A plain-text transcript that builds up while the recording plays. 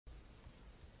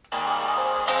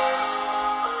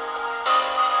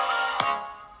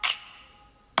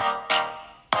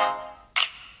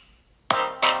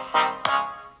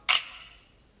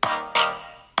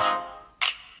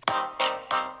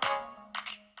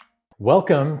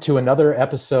Welcome to another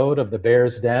episode of the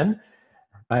Bears Den.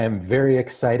 I am very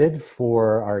excited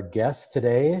for our guest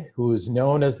today, who's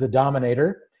known as the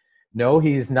Dominator. No,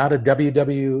 he's not a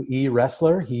WWE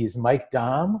wrestler. He's Mike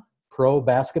Daum, pro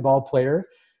basketball player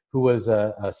who was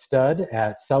a stud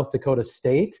at South Dakota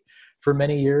State for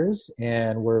many years.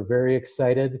 And we're very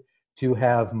excited to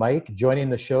have Mike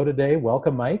joining the show today.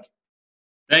 Welcome, Mike.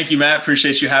 Thank you, Matt.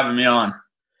 Appreciate you having me on.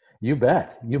 You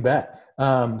bet. You bet.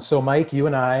 So, Mike, you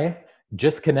and I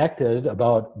just connected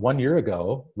about 1 year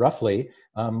ago, roughly.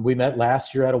 We met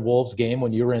last year at a Wolves game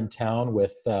when you were in town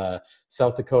with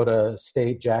South Dakota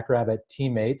State Jackrabbit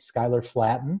teammate Skylar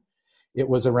Flatten. It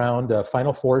was around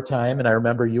Final Four time, and I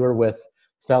remember you were with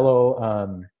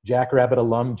fellow Jackrabbit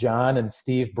alum John and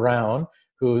Steve Brown,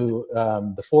 who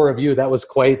the four of you, that was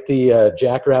quite the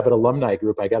Jackrabbit alumni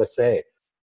group, I got to say.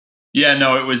 Yeah,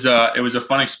 no, it was a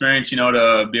fun experience,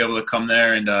 to be able to come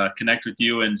there and connect with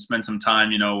you and spend some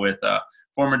time, with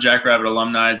former Jackrabbit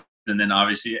alumni, and then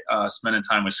obviously spending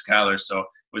time with Skylar. So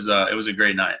it was a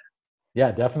great night.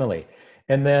 Yeah, definitely.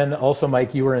 And then also,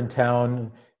 Mike, you were in town.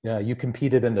 You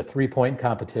competed in the 3-point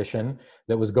competition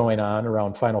that was going on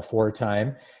around Final Four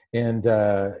time. And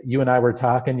you and I were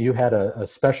talking, you had a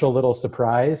special little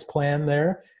surprise plan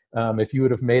there. If you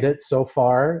would have made it so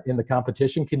far in the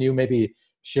competition, can you maybe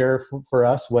share for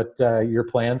us what your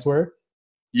plans were?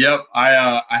 Yep,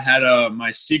 I had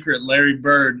my secret Larry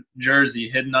Bird jersey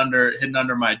hidden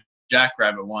under my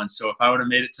Jackrabbit one. So if I would have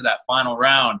made it to that final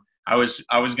round, I was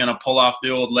gonna pull off the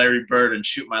old Larry Bird and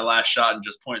shoot my last shot and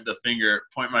just point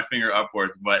my finger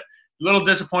upwards. But a little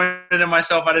disappointed in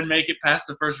myself. I didn't make it past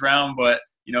the first round, but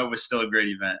it was still a great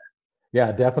event.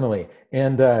 Yeah, definitely.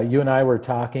 And you and I were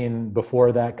talking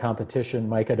before that competition,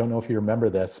 Mike. I don't know if you remember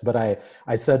this, but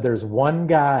I said there's one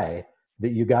guy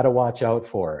that you got to watch out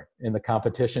for in the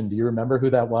competition. Do you remember who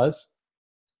that was?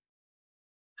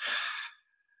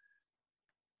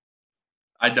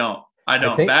 I don't.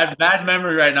 Bad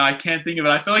memory right now. I can't think of it.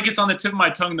 I feel like it's on the tip of my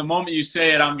tongue. The moment you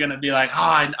say it, I'm going to be like,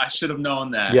 I should have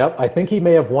known that. Yep. I think he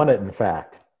may have won it, in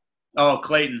fact. Oh,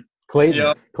 Clayton.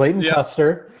 Yep. Clayton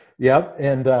Custer. Yep.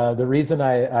 And the reason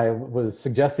I was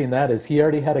suggesting that is he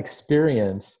already had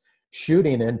experience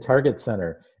shooting in Target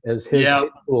Center as his high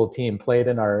school team played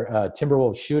in our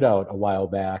Timberwolves shootout a while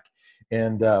back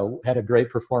and had a great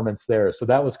performance there. So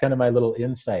that was kind of my little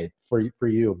insight for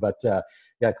you. But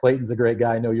yeah, Clayton's a great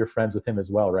guy. I know you're friends with him as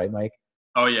well, right, Mike?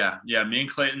 Oh, yeah. Yeah, me and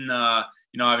Clayton,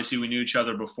 obviously we knew each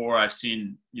other before. I've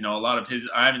seen, a lot of his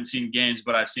 – I haven't seen games,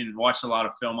 but I've watched a lot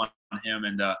of film on him.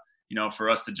 And, for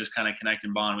us to just kind of connect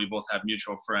and bond, we both have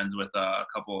mutual friends with a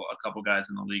couple guys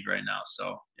in the league right now.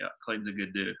 So, yeah, Clayton's a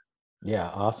good dude. Yeah,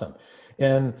 awesome.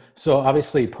 And so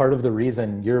obviously part of the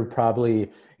reason you're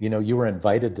probably, you were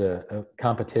invited to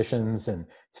competitions and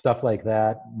stuff like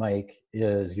that, Mike,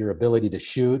 is your ability to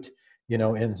shoot,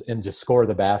 and just score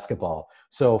the basketball.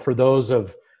 So for those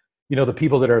of, the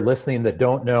people that are listening that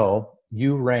don't know,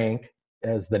 you rank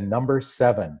as the number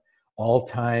 7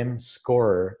 all-time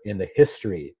scorer in the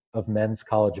history of men's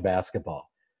college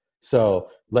basketball. So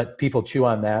let people chew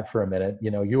on that for a minute.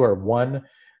 You are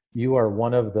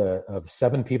one of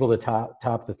 7 people that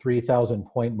top the 3,000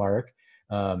 point mark.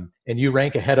 And you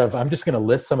rank ahead of, I'm just going to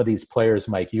list some of these players,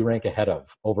 Mike, you rank ahead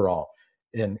of overall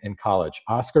in college.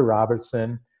 Oscar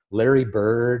Robertson, Larry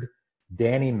Bird,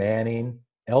 Danny Manning,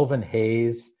 Elvin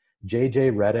Hayes,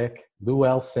 J.J. Redick, Lou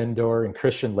Alcindor, and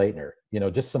Christian Laettner.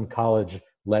 Just some college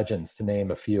legends to name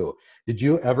a few. Did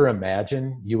you ever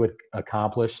imagine you would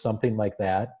accomplish something like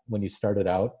that when you started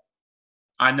out?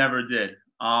 I never did.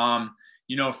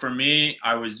 For me,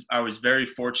 I was very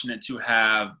fortunate to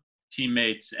have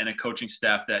teammates and a coaching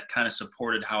staff that kind of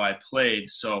supported how I played.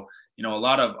 So, a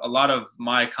lot of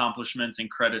my accomplishments and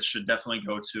credits should definitely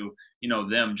go to,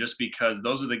 them, just because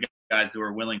those are the guys that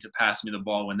were willing to pass me the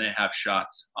ball when they have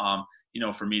shots,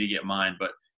 for me to get mine. But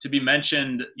to be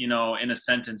mentioned, in a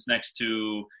sentence next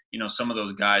to, some of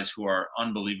those guys who are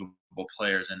unbelievable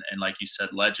players and like you said,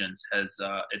 legends, it's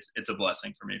a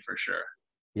blessing for me for sure.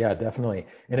 Yeah, definitely.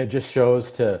 And it just shows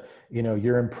to,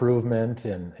 your improvement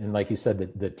and like you said,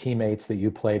 the teammates that you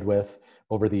played with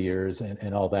over the years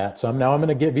and all that. So I'm going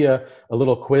to give you a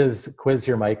little quiz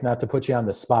here, Mike, not to put you on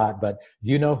the spot, but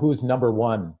do you know who's number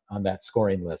 1 on that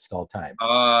scoring list all time?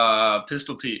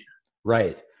 Pistol Pete.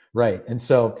 Right. And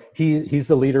so he's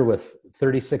the leader with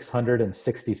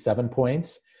 3,667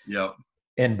 points. Yep.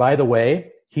 And by the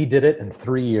way, he did it in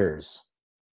 3 years.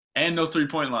 And no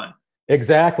 3-point line.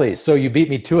 Exactly. So you beat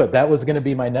me to it. That was going to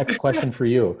be my next question for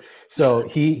you. So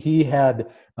he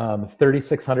had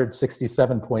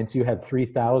 3,667 points. You had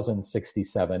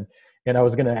 3,067. And I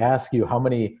was going to ask you, how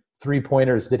many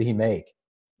 3-pointers did he make?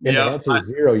 And the Yep. answer is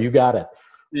 0. You got it.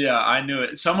 Yeah, I knew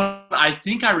it. I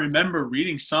think I remember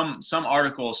reading some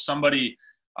article. Somebody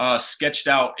sketched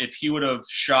out if he would have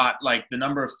shot like the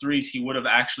number of threes he would have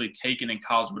actually taken in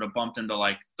college would have bumped into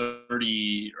like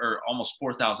 30 or almost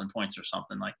 4,000 points or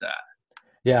something like that.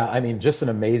 Yeah, I mean, just an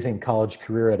amazing college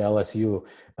career at LSU.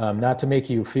 Not to make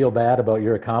you feel bad about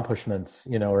your accomplishments,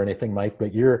 or anything, Mike,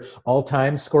 but your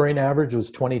all-time scoring average was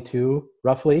 22,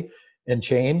 roughly, and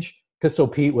change. Pistol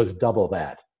Pete was double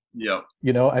that. Yep.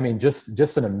 I mean,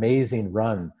 just an amazing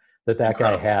run that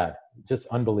Incredible. Guy had. Just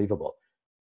unbelievable.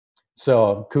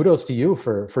 So kudos to you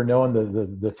for knowing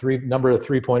the number of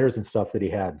 3-pointers and stuff that he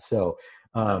had. So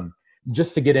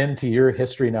just to get into your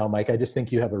history now, Mike, I just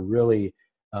think you have a really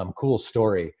cool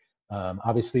story.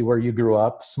 Obviously where you grew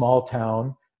up, small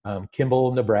town,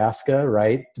 Kimball, Nebraska,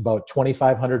 right? About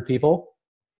 2,500 people.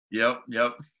 Yep.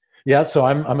 Yeah. So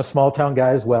I'm a small town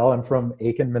guy as well. I'm from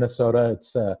Aiken, Minnesota.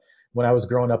 It's when I was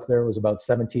growing up there, it was about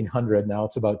 1,700. Now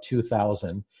it's about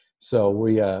 2,000. So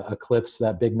we eclipsed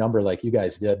that big number like you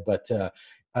guys did. But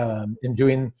in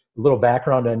doing a little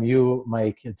background on you,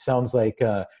 Mike, it sounds like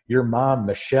your mom,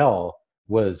 Michele,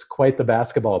 was quite the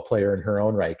basketball player in her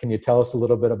own right. Can you tell us a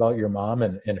little bit about your mom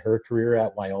and her career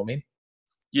at Wyoming?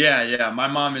 Yeah. My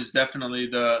mom is definitely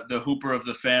the hooper of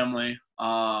the family.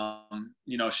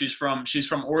 She's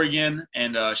from Oregon,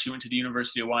 and she went to the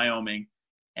University of Wyoming.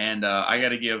 And I got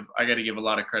to give a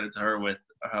lot of credit to her with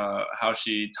how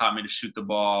she taught me to shoot the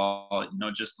ball.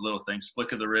 Just the little things,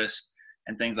 flick of the wrist,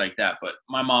 and things like that. But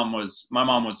my mom was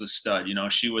a stud.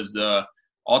 She was the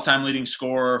all-time leading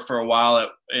scorer for a while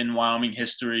in Wyoming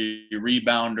history,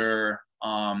 rebounder,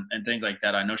 and things like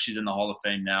that. I know she's in the Hall of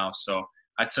Fame now. So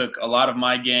I took a lot of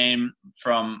my game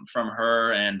from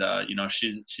her, and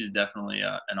she's definitely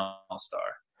an all-star.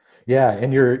 Yeah,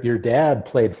 and your dad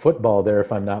played football there,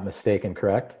 if I'm not mistaken,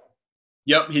 correct?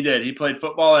 Yep, he did. He played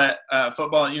football at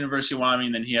University of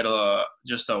Wyoming. Then he had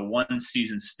just a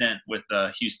 1-season stint with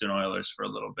the Houston Oilers for a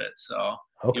little bit. So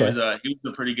okay. He was a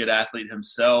pretty good athlete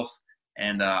himself,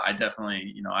 and I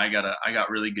definitely I got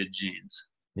really good genes.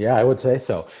 Yeah, I would say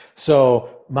so.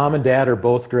 So mom and dad are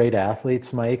both great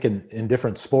athletes, Mike, in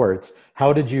different sports.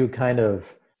 How did you kind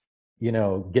of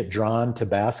get drawn to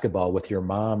basketball with your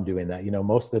mom doing that?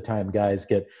 Most of the time guys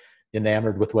get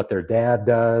enamored with what their dad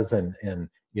does. And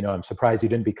I'm surprised you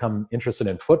didn't become interested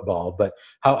in football, but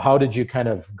how did you kind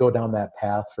of go down that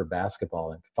path for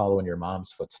basketball and follow in your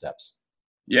mom's footsteps?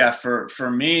 Yeah,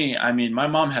 for me, I mean, my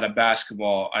mom had a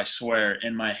basketball, I swear,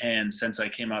 in my hand since I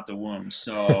came out the womb.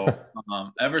 So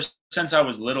ever since I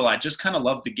was little, I just kind of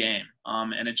loved the game.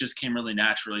 And it just came really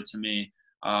naturally to me.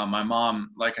 My mom,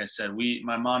 like I said,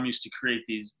 my mom used to create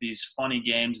these funny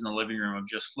games in the living room of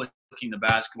just flicking the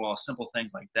basketball, simple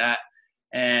things like that.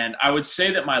 And I would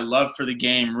say that my love for the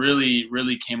game really,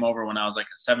 really came over when I was like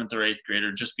a 7th or 8th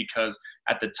grader, just because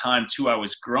at the time too, I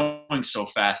was growing so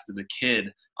fast as a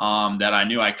kid that I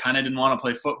knew I kind of didn't want to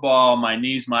play football. My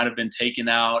knees might have been taken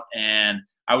out, and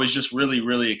I was just really,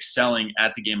 really excelling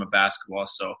at the game of basketball.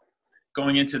 So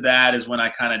going into that is when I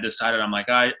kind of decided, I'm like,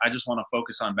 I just want to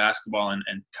focus on basketball and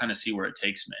kind of see where it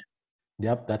takes me.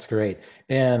 Yep, that's great.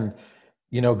 And,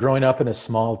 growing up in a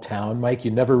small town, Mike,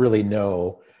 you never really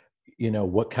know,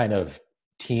 what kind of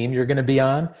team you're going to be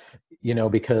on,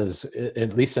 because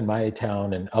at least in my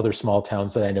town and other small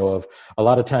towns that I know of, a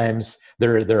lot of times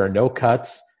there are no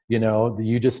cuts,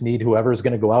 you just need whoever's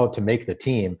going to go out to make the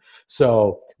team.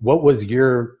 So what was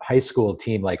your high school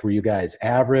team like? Were you guys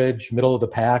average, middle of the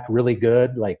pack, really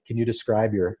good? Like, can you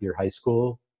describe your high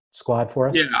school squad for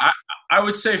us? Yeah, I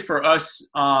would say for us,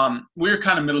 we're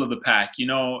kind of middle of the pack.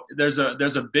 There's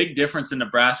a big difference in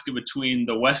Nebraska between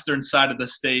the western side of the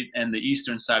state and the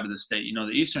eastern side of the state.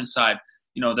 The eastern side,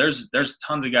 there's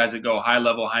tons of guys that go high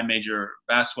level, high major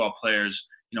basketball players,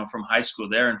 from high school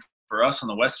there. And for us on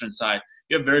the western side,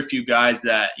 you have very few guys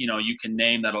that you can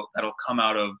name that'll come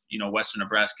out of western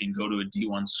Nebraska and go to a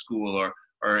D1 school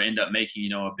or end up making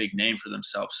a big name for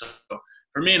themselves. So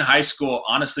for me in high school,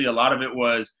 honestly, a lot of it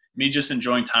was me just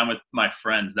enjoying time with my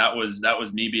friends. That was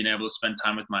me being able to spend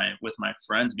time with my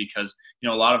friends, because a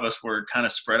lot of us were kind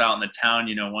of spread out in the town.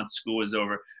 Once school was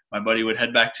over, my buddy would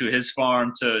head back to his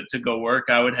farm to go work.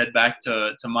 I would head back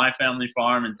to my family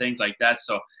farm and things like that.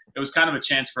 So it was kind of a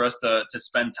chance for us to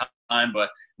spend time. But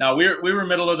now we were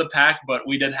middle of the pack, but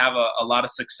we did have a lot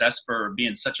of success for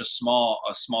being such a small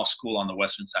school on the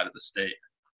western side of the state.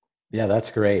 Yeah,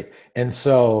 that's great. And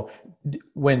so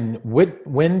when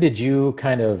did you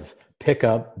kind of pick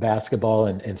up basketball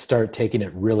and start taking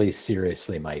it really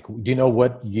seriously, Mike? Do you know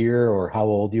what year or how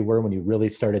old you were when you really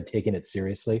started taking it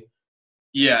seriously?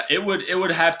 Yeah, it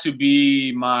would have to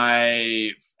be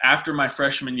after my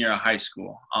freshman year of high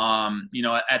school.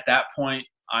 At that point,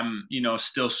 I'm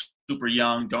still super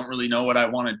young, don't really know what I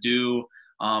want to do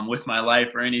with my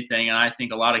life or anything. And I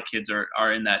think a lot of kids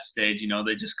are in that stage.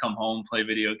 They just come home, play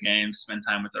video games, spend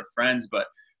time with their friends. But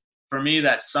for me,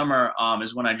 that summer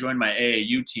is when I joined my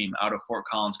AAU team out of Fort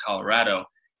Collins, Colorado.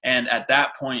 And at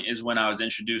that point is when I was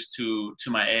introduced to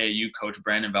my AAU coach,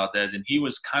 Brandon Valdez. And he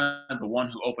was kind of the one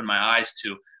who opened my eyes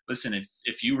to, listen,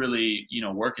 if you really,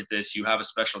 work at this, you have a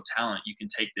special talent, you can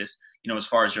take this, as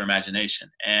far as your imagination.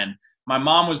 And my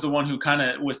mom was the one who kind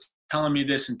of was telling me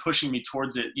this and pushing me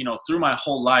towards it, through my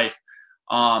whole life.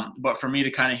 But for me to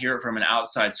kind of hear it from an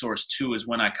outside source too is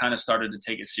when I kind of started to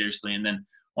take it seriously. And then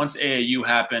once AAU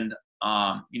happened,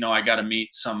 I got to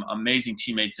meet some amazing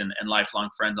teammates and lifelong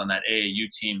friends on that AAU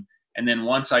team. And then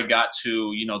once I got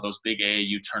to, those big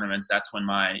AAU tournaments, that's when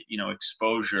my,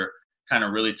 exposure kind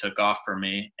of really took off for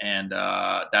me. And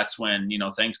that's when,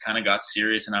 things kind of got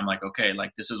serious. And I'm like, okay,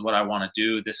 like this is what I want to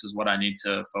do. This is what I need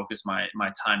to focus my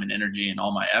time and energy and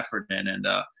all my effort in, and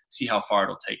see how far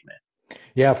it'll take me.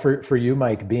 Yeah, for you,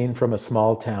 Mike, being from a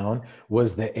small town,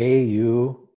 was the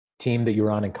AAU team that you were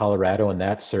on in Colorado and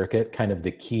that circuit kind of the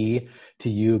key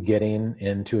to you getting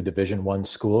into a Division I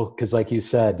school? Because like you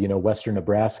said, Western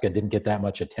Nebraska didn't get that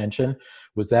much attention.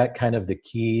 Was that kind of the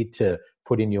key to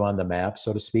putting you on the map,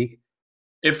 so to speak?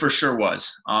 It for sure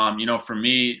was. For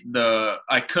me,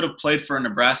 I could have played for a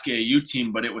Nebraska AAU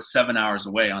team, but it was 7 hours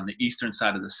away on the eastern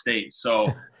side of the state.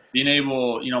 So being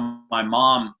able, my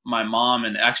mom,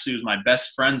 and actually it was my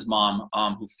best friend's mom,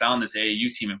 who found this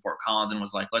AAU team in Fort Collins and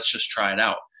was like, let's just try it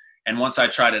out. And once I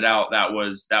tried it out, that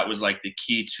was like the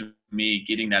key to me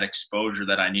getting that exposure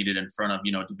that I needed in front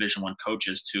of, Division I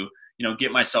coaches to,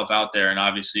 get myself out there. And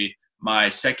obviously my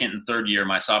second and third year,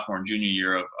 my sophomore and junior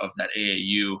year of that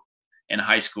AAU in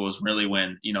high school is really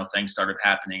when, things started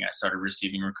happening. I started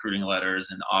receiving recruiting letters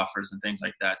and offers and things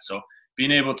like that. So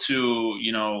being able to,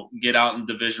 get out in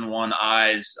Division I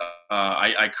eyes,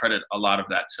 I credit a lot of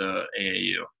that to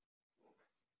AAU.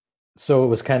 So it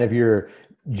was kind of your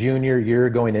junior year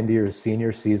going into your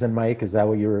senior season, Mike? Is that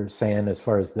what you were saying as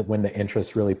far as when the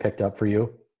interest really picked up for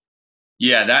you?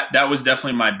 Yeah, that was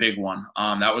definitely my big one.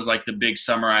 That was like the big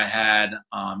summer I had.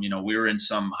 We were in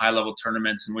some high-level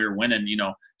tournaments and we were winning,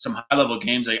 some high-level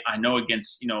games I know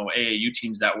against, AAU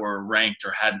teams that were ranked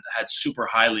or had super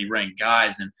highly ranked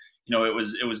guys. And,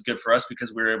 it was good for us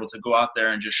because we were able to go out there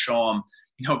and just show them,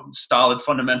 solid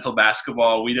fundamental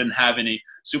basketball. We didn't have any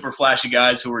super flashy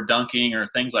guys who were dunking or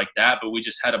things like that, but we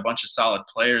just had a bunch of solid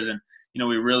players. And,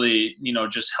 we really,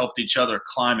 just helped each other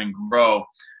climb and grow.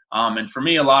 And for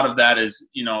me, a lot of that is,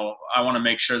 I want to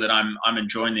make sure that I'm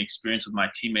enjoying the experience with my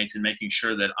teammates and making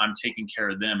sure that I'm taking care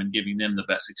of them and giving them the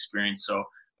best experience. So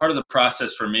part of the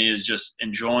process for me is just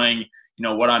enjoying,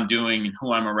 what I'm doing and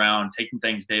who I'm around, taking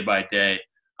things day by day.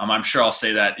 I'm sure I'll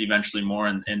say that eventually more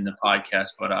in the podcast,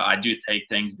 but I do take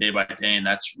things day by day, and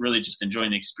that's really just enjoying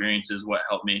the experience is what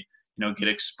helped me, get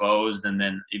exposed and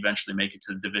then eventually make it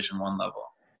to the Division I level.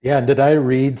 Yeah, and did I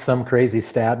read some crazy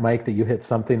stat, Mike, that you hit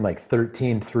something like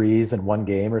 13 threes in one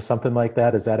game or something like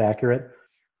that? Is that accurate?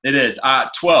 It is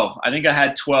 12. I think I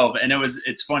had 12, and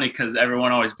it's funny because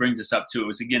everyone always brings this up too. It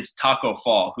was against Taco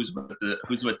Fall, who's with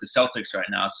the Celtics right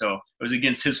now. So it was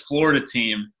against his Florida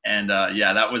team, and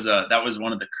that was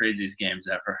one of the craziest games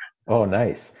ever. Oh,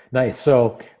 nice.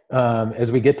 So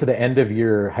as we get to the end of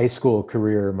your high school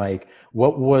career, Mike,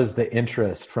 what was the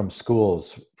interest from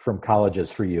schools, from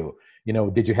colleges for you?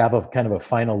 Did you have a kind of a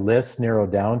final list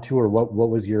narrowed down to, or what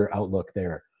was your outlook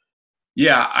there?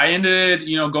 Yeah, I ended,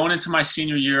 going into my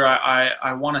senior year,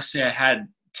 I want to say I had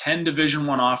 10 Division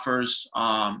I offers,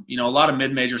 a lot of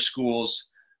mid-major schools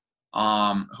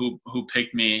who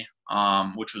picked me,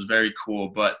 which was very cool.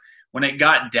 But when it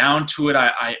got down to it,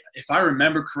 I if I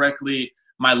remember correctly,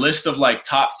 my list of like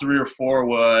top 3 or 4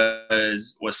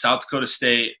 was South Dakota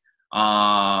State,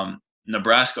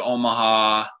 Nebraska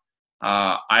Omaha,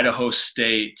 Idaho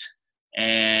State,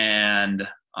 and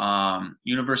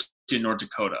University of North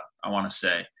Dakota, I want to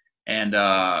say. And,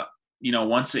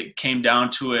 once it came down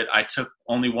to it, I took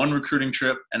only one recruiting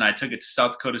trip, and I took it to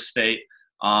South Dakota State.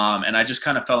 And I just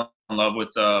kind of fell in love with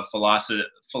the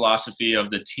philosophy of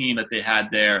the team that they had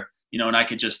there, and I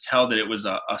could just tell that it was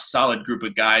a solid group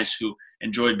of guys who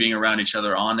enjoyed being around each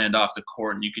other on and off the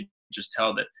court. And you could just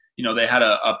tell that, they had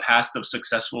a past of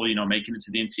successful, making it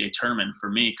to the NCAA tournament. And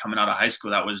for me, coming out of high school,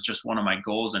 that was just one of my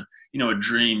goals. And, a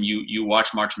dream. You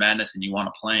watch March Madness and you want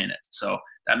to play in it. So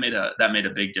that made a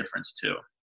big difference too.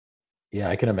 Yeah,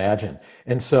 I can imagine.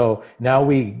 And so now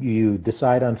you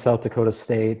decide on South Dakota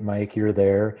State, Mike, you're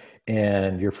there,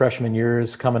 and your freshman year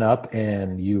is coming up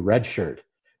and you redshirt.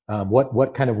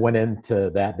 What kind of went into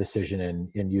that decision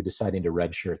in you deciding to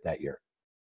redshirt that year?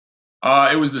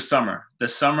 It was the summer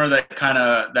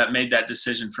that made that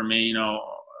decision for me.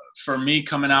 For me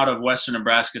coming out of Western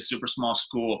Nebraska, super small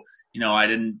school, I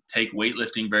didn't take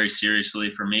weightlifting very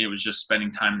seriously. For me, it was just spending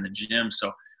time in the gym.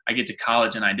 So I get to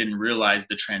college and I didn't realize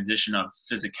the transition of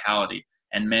physicality.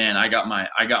 And man, I got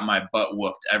my butt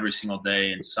whooped every single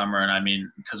day in summer. And I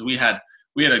mean, because we had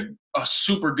a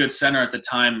super good center at the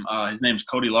time. His name's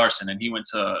Cody Larson, and he went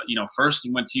to, first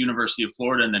he went to University of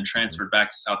Florida and then transferred back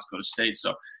to South Dakota State.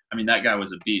 So, I mean, that guy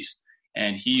was a beast.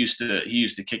 And he used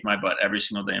to kick my butt every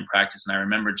single day in practice. And I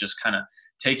remember just kind of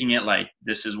taking it like,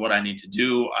 this is what I need to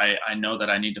do. I know that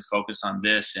I need to focus on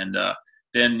this. And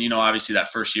then, obviously that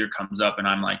first year comes up and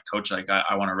I'm like, coach, like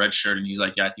I want a red shirt. And he's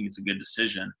like, yeah, I think it's a good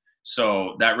decision.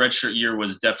 So that redshirt year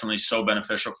was definitely so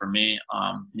beneficial for me.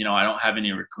 I don't have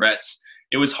any regrets.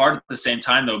 It was hard at the same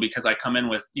time though, because I come in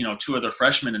with, two other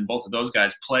freshmen and both of those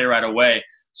guys play right away.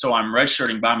 So I'm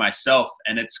redshirting by myself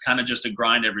and it's kind of just a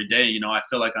grind every day. I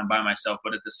feel like I'm by myself,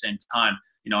 but at the same time,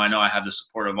 I know I have the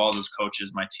support of all those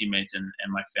coaches, my teammates and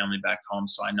my family back home.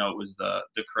 So I know it was the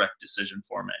correct decision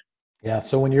for me. Yeah.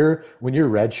 So when you're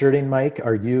redshirting, Mike,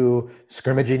 are you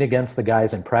scrimmaging against the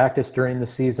guys in practice during the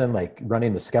season, like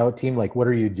running the scout team? Like what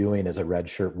are you doing as a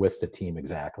redshirt with the team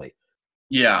exactly?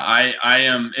 Yeah, I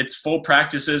am. It's full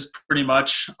practices pretty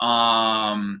much,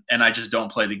 and I just don't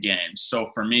play the game. So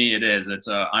for me,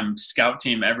 I'm scout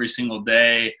team every single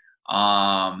day.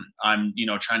 I'm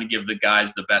trying to give the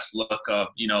guys the best look of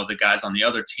the guys on the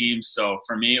other team. So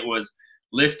for me, it was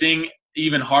lifting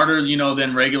even harder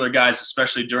than regular guys,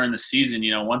 especially during the season.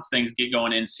 Once things get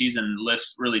going in season,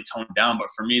 lifts really tone down. But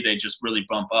for me, they just really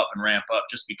bump up and ramp up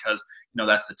just because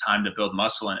that's the time to build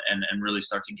muscle and really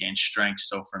start to gain strength.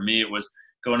 So for me, it was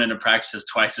going into practices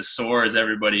twice as sore as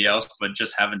everybody else, but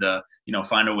just having to,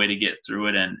 find a way to get through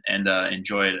it and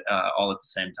enjoy it all at the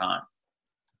same time.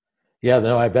 Yeah,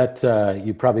 no, I bet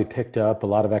you probably picked up a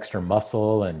lot of extra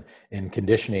muscle and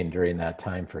conditioning during that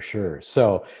time for sure.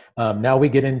 So now we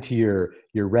get into your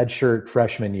redshirt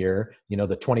freshman year,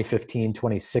 the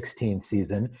 2015-2016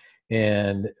 season.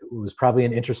 And it was probably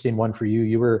an interesting one for you.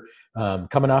 You were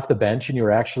coming off the bench and you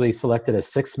were actually selected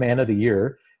as sixth man of the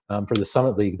year for the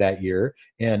Summit League that year.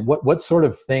 And what sort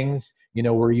of things,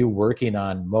 were you working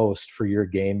on most for your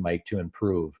game, Mike, to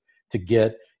improve, to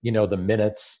get, the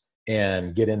minutes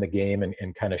and get in the game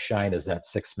and kind of shine as that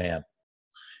sixth man?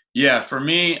 Yeah, for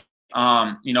me,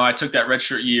 I took that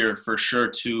redshirt year for sure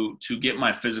to get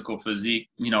my physical physique,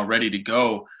 ready to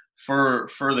go for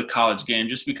the college game,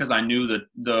 just because I knew that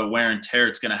the wear and tear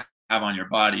it's going to have on your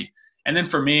body. And then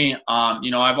for me,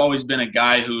 I've always been a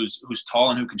guy who's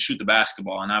tall and who can shoot the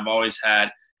basketball, and I've always had,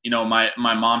 my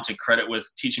mom to credit with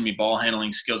teaching me ball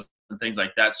handling skills and things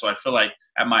like that. So I feel like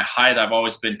at my height, I've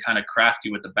always been kind of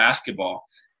crafty with the basketball.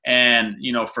 And,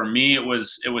 for me, it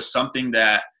was something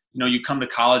that, you come to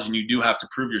college and you do have to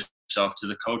prove yourself to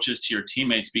the coaches, to your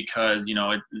teammates, because,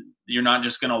 you're not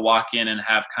just going to walk in and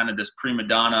have kind of this prima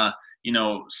donna,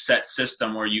 set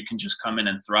system where you can just come in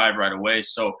and thrive right away.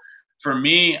 So for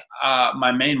me,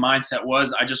 my main mindset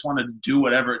was I just wanted to do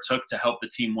whatever it took to help the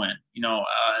team win,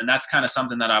 and that's kind of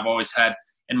something that I've always had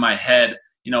in my head.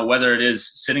 Whether it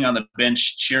is sitting on the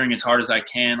bench cheering as hard as I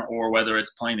can, or whether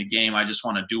it's playing the game, I just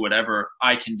want to do whatever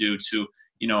I can do to,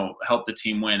 help the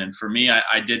team win. And for me,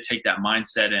 I did take that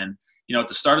mindset. And, at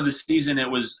the start of the season, it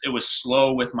was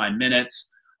slow with my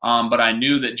minutes. But I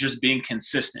knew that just being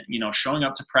consistent, showing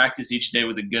up to practice each day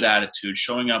with a good attitude,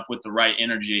 showing up with the right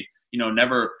energy,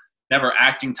 never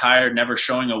acting tired, never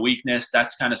showing a weakness.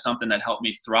 That's kind of something that helped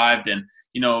me thrive. And,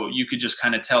 you could just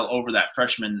kind of tell over that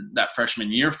freshman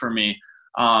year for me.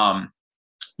 I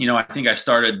think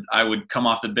I would come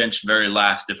off the bench very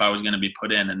last if I was going to be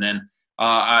put in. And then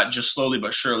just slowly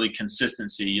but surely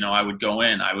consistency, I would go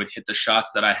in, I would hit the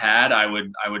shots that I had, I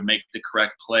would make the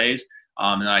correct plays,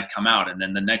 and then I'd come out. And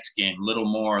then the next game, little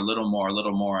more,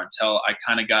 until I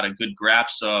kind of got a good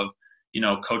grasp of,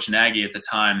 Coach Nagy at the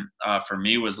time for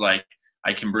me was like,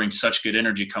 I can bring such good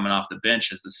energy coming off the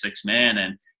bench as the sixth man.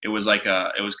 And it was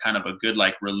kind of a good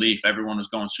like relief. Everyone was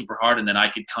going super hard, and then I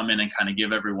could come in and kind of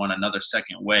give everyone another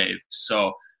second wave.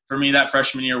 So for me, that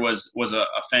freshman year was a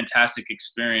fantastic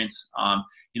experience.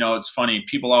 It's funny.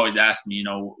 People always ask me,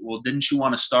 well, didn't you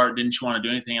want to start? Didn't you want to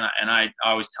do anything? And I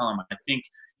always tell them, I think,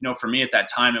 for me at that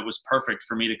time, it was perfect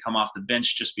for me to come off the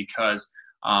bench just because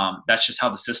that's just how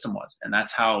the system was. And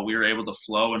that's how we were able to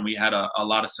flow, and we had a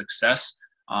lot of success.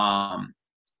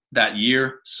 that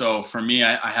year. So for me,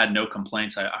 I had no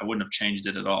complaints. I wouldn't have changed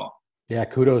it at all. Yeah,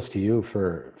 kudos to you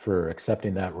for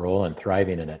accepting that role and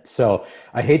thriving in it. So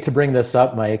I hate to bring this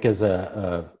up, Mike, as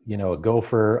a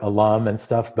Gopher alum and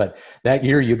stuff, but that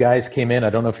year you guys came in, I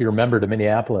don't know if you remember, to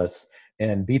Minneapolis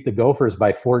and beat the Gophers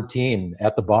by 14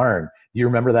 at the barn. Do you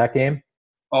remember that game?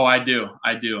 Oh, I do.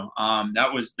 That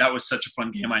was such a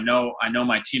fun game. I know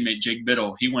my teammate Jake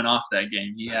Biddle, he went off that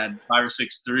game. He had 5 or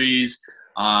 6 threes.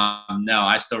 No,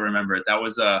 I still remember it. It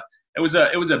was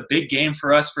a big game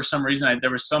for us for some reason.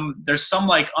 There's some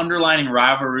like underlining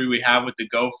rivalry we have with the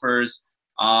Gophers.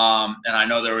 And I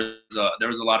know there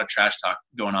was a lot of trash talk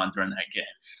going on during that game.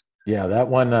 Yeah, that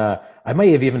one, I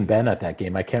might have even been at that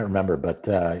game. I can't remember, but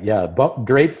yeah,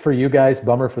 great for you guys,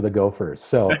 bummer for the Gophers.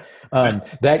 So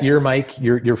that year, Mike,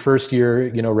 your first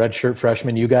year, redshirt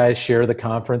freshman, you guys share the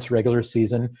conference regular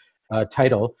season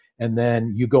title, and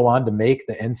then you go on to make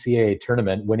the NCAA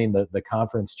tournament, winning the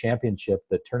conference championship,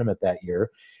 the tournament that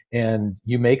year, and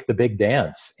you make the big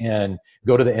dance and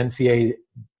go to the NCAA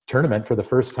tournament for the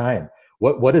first time.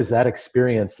 What is that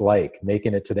experience like,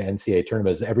 making it to the NCAA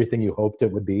tournament? Is everything you hoped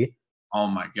it would be? Oh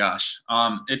my gosh.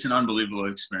 It's an unbelievable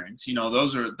experience.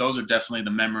 Those are definitely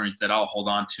the memories that I'll hold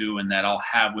on to and that I'll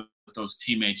have with those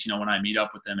teammates, when I meet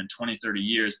up with them in 20, 30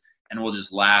 years, and we'll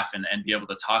just laugh and be able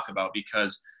to talk about,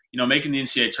 because, making the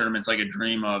NCAA tournament is like a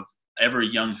dream of every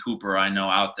young hooper I know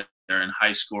out there in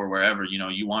high school or wherever.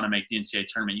 You want to make the NCAA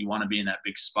tournament, you want to be in that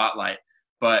big spotlight.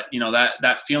 But,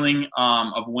 that feeling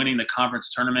of winning the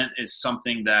conference tournament is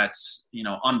something that's,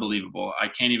 unbelievable. I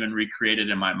can't even recreate it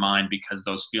in my mind, because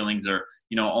those feelings are,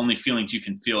 only feelings you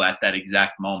can feel at that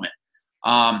exact moment.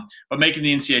 But making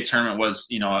the NCAA tournament was,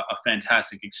 a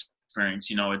fantastic experience.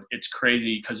 It's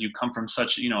crazy because you come from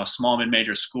such, a small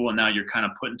mid-major school, and now you're kind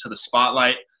of put into the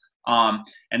spotlight.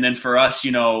 And then for us,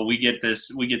 we get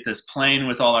this plane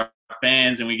with all our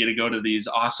fans, and we get to go to these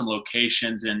awesome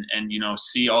locations and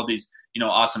see all these,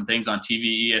 awesome things on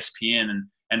TV, ESPN.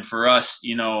 And for us,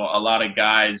 a lot of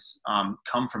guys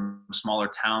come from smaller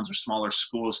towns or smaller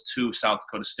schools to South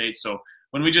Dakota State. So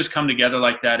when we just come together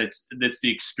like that, it's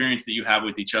the experience that you have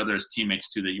with each other as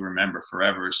teammates too, that you remember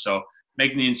forever. So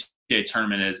making the NCAA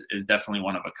tournament is definitely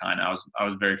one of a kind. I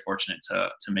was very fortunate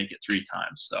to make it 3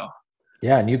 times. So.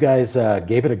 Yeah, and you guys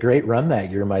gave it a great run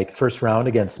that year, Mike. First round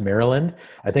against Maryland.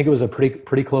 I think it was a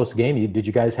pretty close game. Did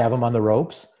you guys have them on the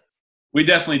ropes? We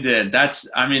definitely did.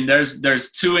 There's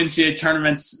 2 NCAA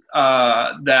tournaments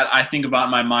that I think about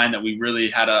in my mind that we really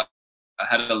had a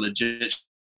legit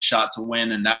shot to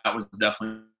win, and that was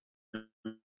definitely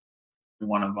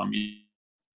one of them.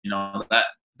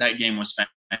 That game was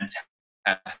fantastic.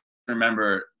 I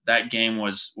remember that game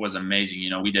was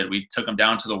amazing. We took them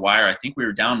down to the wire. I think we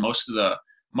were down most of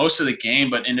the game,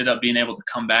 but ended up being able to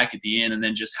come back at the end, and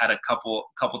then just had a couple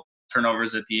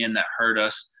turnovers at the end that hurt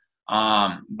us.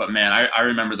 But man, I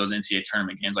remember those NCAA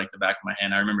tournament games like the back of my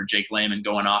hand. I remember Jake Lehman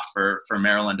going off for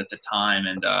Maryland at the time,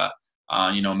 and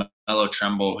Melo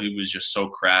Tremble, he was just so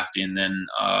crafty. And then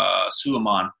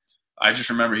Suleiman, I just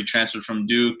remember he transferred from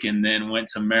Duke and then went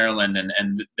to Maryland,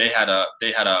 and they had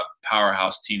a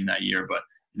powerhouse team that year. But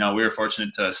we were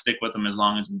fortunate to stick with them as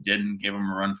long as we did and give them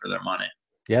a run for their money.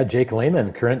 Yeah, Jake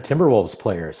Lehman, current Timberwolves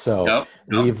player. So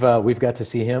Yep. We've got to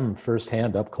see him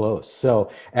firsthand up close.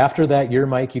 So after that year,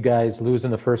 Mike, you guys lose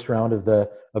in the first round of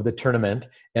the tournament,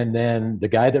 and then the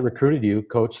guy that recruited you,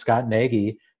 Coach Scott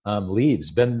Nagy,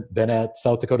 leaves. Been at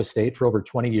South Dakota State for over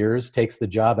 20 years. Takes the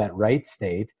job at Wright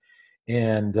State,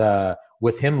 and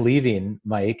with him leaving,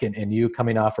 Mike, and you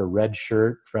coming off a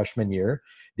redshirt freshman year,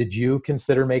 did you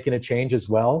consider making a change as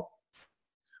well?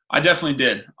 I definitely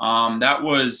did. That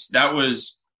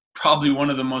was probably one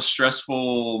of the most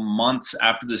stressful months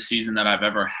after the season that I've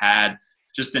ever had,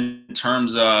 just in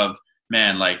terms of,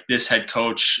 man, like this head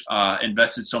coach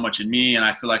invested so much in me, and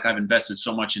I feel like I've invested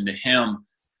so much into him.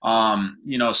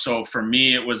 So for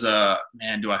me, it was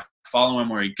man, do I follow him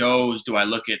where he goes? Do I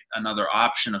look at another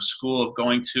option of school of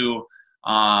going to?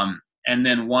 And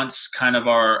then once kind of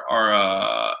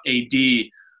our AD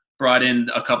brought in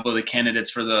a couple of the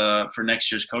candidates for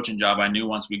next year's coaching job, I knew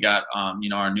once we got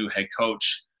our new head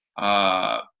coach,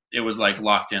 it was like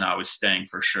locked in. I was staying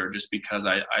for sure, just because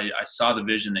I saw the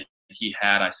vision that he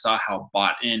had. I saw how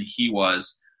bought in he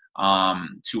was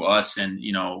to us, and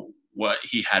what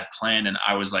he had planned, and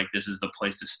I was like, this is the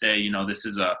place to stay. This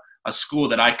is a school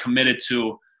that I committed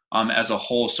to as a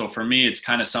whole. So for me, it's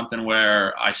kind of something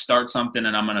where I start something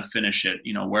and I'm going to finish it,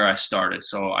 where I started.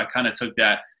 So I kind of took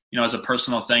that, as a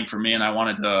personal thing for me, and I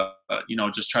wanted to,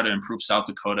 just try to improve South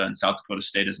Dakota and South Dakota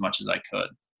State as much as I could.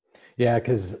 Yeah,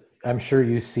 because I'm sure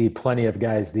you see plenty of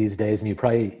guys these days, and you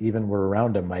probably even were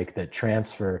around them, Mike, that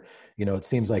transfer, it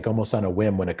seems like almost on a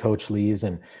whim when a coach leaves,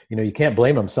 and, you can't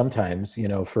blame them sometimes,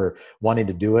 for wanting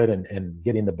to do it and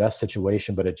getting the best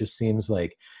situation. But it just seems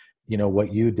like,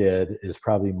 what you did is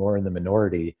probably more in the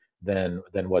minority than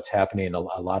what's happening a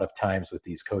lot of times with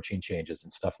these coaching changes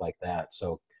and stuff like that.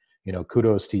 So,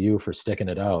 kudos to you for sticking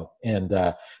it out. And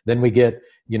then we get,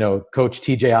 Coach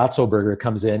TJ Otzelberger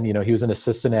comes in. He was an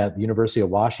assistant at the University of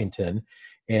Washington,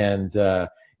 and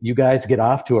you guys get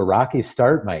off to a rocky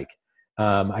start, Mike.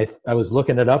 I was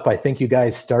looking it up. I think you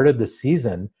guys started the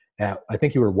season I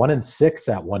think you were 1-6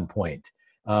 at one point.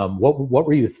 What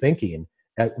were you thinking?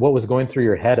 What was going through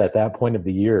your head at that point of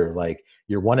the year? Like,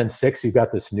 you're 1-6, you've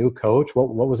got this new coach.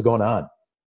 What was going on?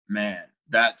 Man,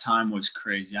 that time was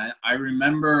crazy. I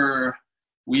remember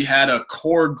we had a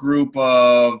core group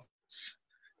of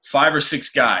 5 or 6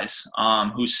 guys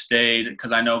who stayed,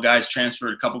 because I know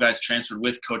a couple guys transferred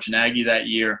with Coach Nagy that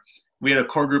year. We had a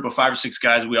core group of 5 or 6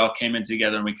 guys. We all came in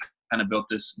together, and we kind of built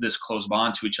this close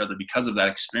bond to each other because of that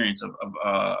experience of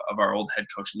our old head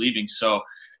coach leaving. So,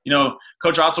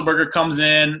 Coach Otzelberger comes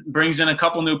in, brings in a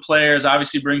couple new players,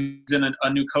 obviously brings in a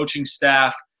new coaching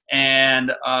staff.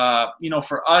 And,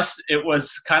 for us, it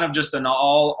was kind of just an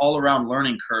all-around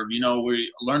learning curve.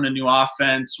 We learned a new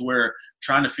offense. We're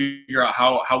trying to figure out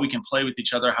how we can play with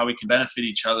each other, how we can benefit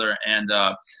each other. And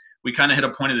we kind of hit a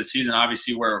point of the season,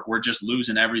 obviously, where we're just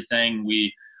losing everything.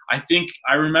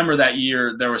 I remember that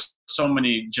year there was so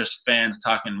many just fans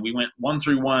talking. We went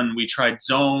 1-1. We tried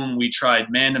zone. We tried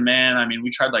man-to-man. I mean,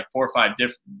 we tried like 4 or 5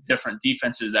 different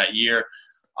defenses that year.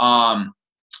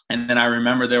 And then I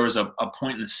remember there was a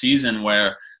point in the season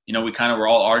where, we kind of were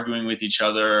all arguing with each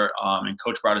other. And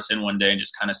Coach brought us in one day and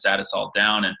just kind of sat us all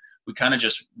down. And we kind of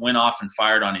just went off and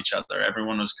fired on each other.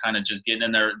 Everyone was kind of just getting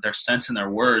in their sense and their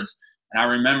words. And I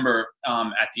remember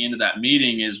at the end of that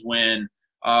meeting is when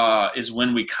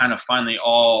we kind of finally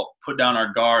all put down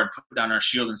our guard, put down our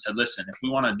shield, and said, listen, if we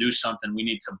want to do something, we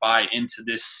need to buy into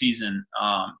this season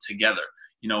together.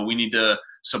 We need to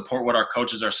support what our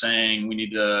coaches are saying. We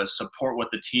need to support what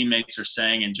the teammates are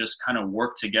saying and just kind of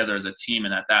work together as a team.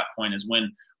 And at that point is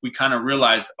when we kind of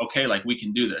realized, okay, like, we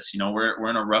can do this. We're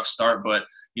in a rough start, but,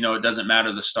 it doesn't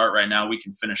matter the start right now. We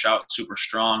can finish out super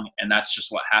strong. And that's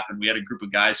just what happened. We had a group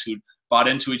of guys who bought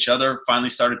into each other, finally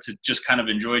started to just kind of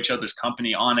enjoy each other's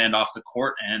company on and off the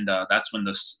court. And that's when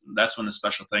the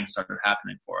special things started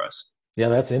happening for us. Yeah,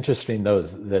 that's interesting.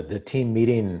 The team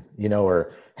meeting,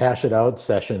 or hash it out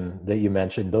session that you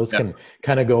mentioned, those can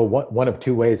kind of go one of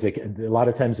 2 ways. A lot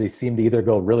of times they seem to either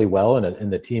go really well in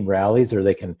the team rallies, or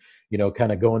they can,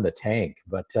 kind of go in the tank.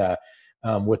 But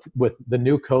with the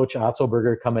new coach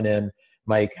Otzelberger coming in,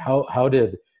 Mike, how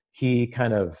did he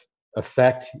kind of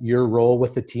affect your role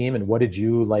with the team, and what did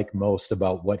you like most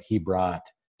about what he brought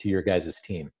to your guys'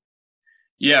 team?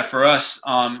 Yeah, for us,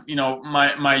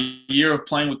 my year of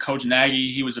playing with Coach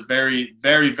Nagy, he was a very,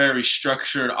 very, very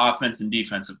structured offense and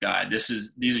defensive guy.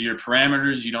 These are your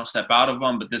parameters. You don't step out of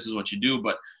them, but this is what you do.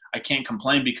 But I can't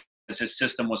complain because his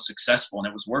system was successful and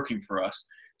it was working for us.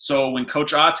 So when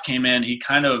Coach Otz came in, he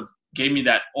kind of gave me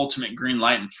that ultimate green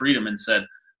light and freedom and said,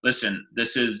 listen,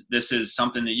 this is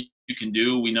something that you can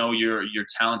do. We know your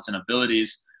talents and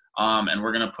abilities, and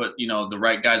we're going to put, the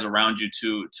right guys around you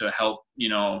to help,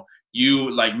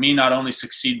 you, like me, not only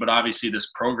succeed, but obviously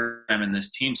this program and this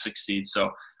team succeed.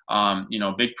 So,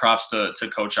 big props to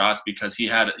Coach Otz, because he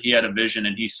had a vision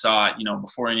and he saw it,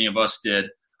 before any of us did.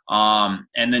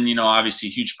 And then, obviously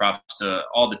huge props to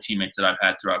all the teammates that I've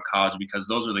had throughout college, because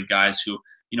those are the guys who,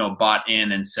 bought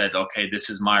in and said, okay, this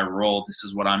is my role. This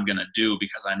is what I'm going to do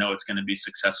because I know it's going to be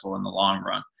successful in the long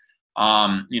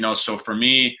run. So for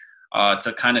me,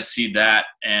 to kind of see that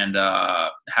and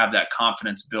have that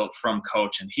confidence built from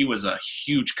Coach. And he was a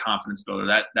huge confidence builder.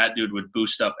 That dude would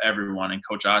boost up everyone. And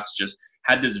Coach Otz just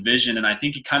had this vision. And I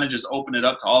think he kind of just opened it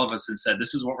up to all of us and said,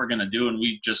 this is what we're going to do. And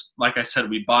we just, like I said,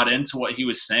 we bought into what he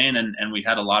was saying, and we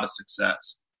had a lot of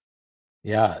success.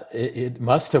 Yeah, it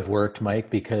must have worked, Mike,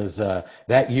 because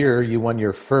that year you won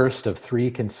your first of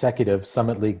 3 consecutive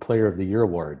Summit League Player of the Year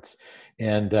awards.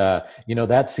 And,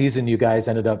 that season you guys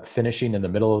ended up finishing in the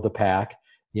middle of the pack,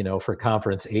 for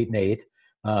conference 8-8.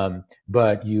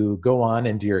 But you go on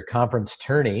into your conference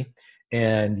tourney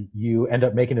and you end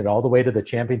up making it all the way to the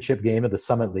championship game of the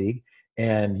Summit League.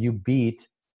 And you beat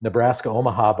Nebraska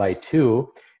Omaha by 2.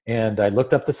 And I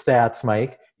looked up the stats,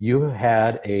 Mike. You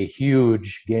had a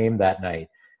huge game that night,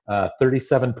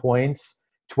 37 points,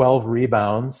 12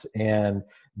 rebounds, and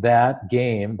that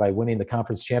game, by winning the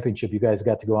conference championship, you guys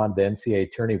got to go on to the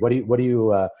NCAA tourney. What do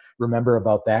you remember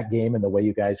about that game and the way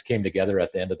you guys came together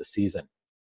at the end of the season?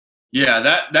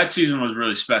 Yeah, that season was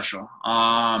really special.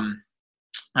 I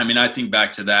mean, I think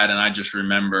back to that, and I just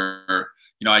remember,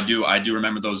 I do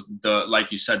remember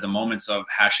like you said, the moments of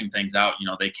hashing things out.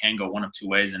 They can go one of two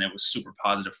ways, and it was super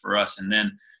positive for us. And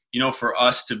then, for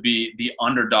us to be the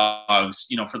underdogs,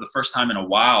 for the first time in a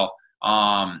while,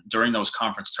 during those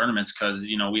conference tournaments, because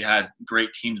we had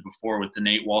great teams before with the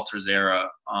Nate Walters era,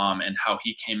 and how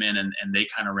he came in and they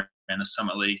kind of ran the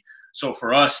Summit League. So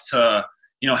for us to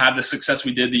have the success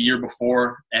we did the year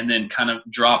before and then kind of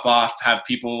drop off, have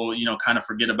people, kind of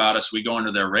forget about us. We go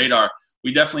under their radar.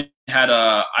 We definitely had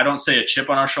I don't say a chip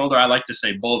on our shoulder. I like to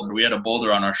say boulder. We had a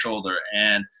boulder on our shoulder.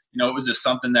 And, it was just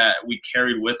something that we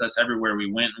carried with us everywhere we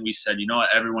went. And we said, what,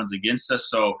 everyone's against us.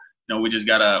 So, we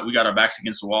got our backs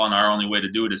against the wall, and our only way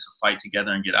to do it is to fight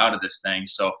together and get out of this thing.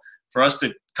 So for us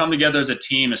to come together as a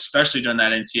team, especially during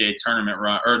that NCAA tournament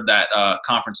run or that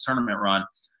conference tournament run,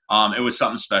 it was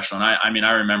something special. And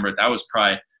I remember it. That was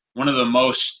probably one of the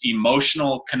most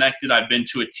emotional connected I've been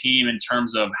to a team in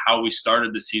terms of how we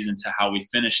started the season to how we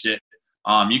finished it.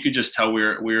 You could just tell we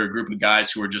were a group of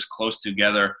guys who were just close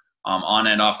together on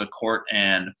and off the court.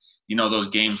 And, those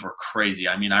games were crazy.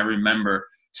 I remember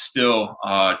still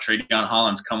Tradeon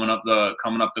Hollins coming up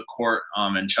the court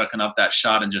and chucking up that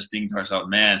shot and just thinking to ourselves,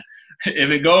 man,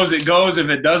 if it goes, it goes. If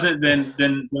it doesn't,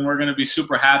 then we're going to be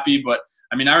super happy. But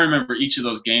I remember each of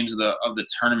those games of the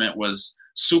tournament was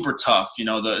super tough.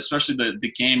 Especially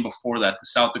the game before that, the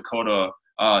South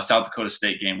Dakota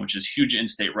State game, which is huge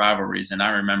in-state rivalries. And I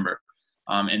remember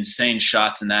insane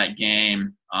shots in that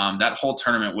game. That whole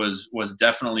tournament was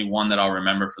definitely one that I'll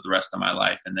remember for the rest of my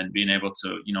life. And then being able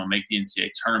to make the NCAA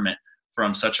tournament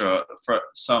from such a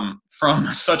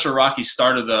rocky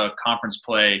start of the conference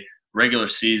play regular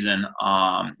season,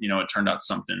 it turned out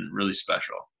something really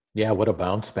special. Yeah, what a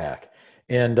bounce back.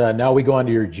 And now we go on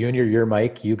to your junior year,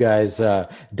 Mike. You guys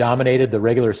dominated the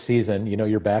regular season.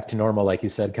 You're back to normal, like you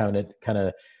said, kind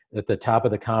of at the top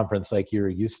of the conference like you're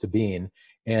used to being.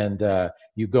 And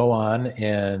you go on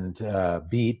and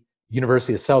beat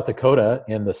University of South Dakota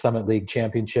in the Summit League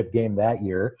championship game that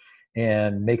year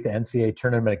and make the NCAA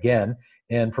tournament again.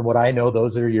 And from what I know,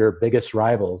 those are your biggest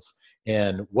rivals.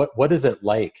 And what is it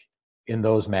like in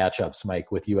those matchups,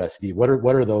 Mike, with USD? What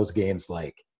are those games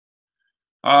like?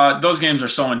 Those games are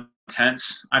so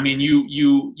intense.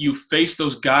 You face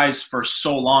those guys for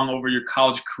so long over your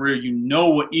college career. You know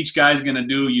what each guy's going to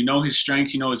do. You know his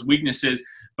strengths, his weaknesses.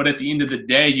 But at the end of the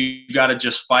day, you got to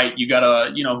just fight. You got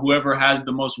to, whoever has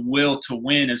the most will to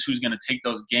win is who's going to take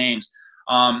those games.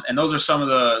 And those are some of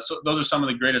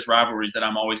the greatest rivalries that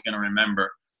I'm always going to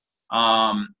remember.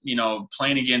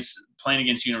 Playing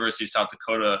against University of South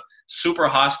Dakota, super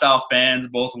hostile fans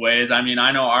both ways. I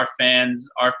know our fans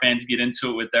get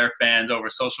into it with their fans over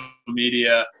social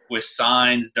media with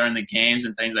signs during the games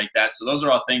and things like that. So those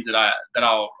are all things that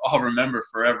I'll remember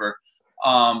forever.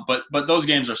 But those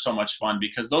games are so much fun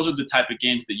because those are the type of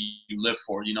games that you live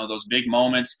for. Those big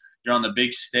moments. You're on the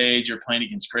big stage. You're playing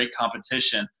against great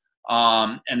competition.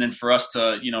 And then for us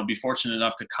to be fortunate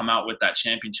enough to come out with that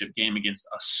championship game against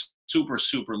a super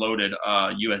loaded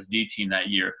USD team that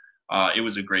year, it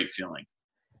was a great feeling.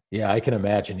 Yeah, I can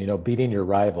imagine, beating your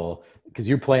rival, because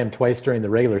you play them twice during the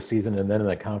regular season and then in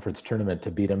the conference tournament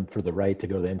to beat them for the right to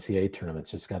go to the NCAA tournament.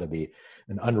 It's just got to be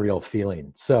an unreal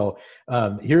feeling. So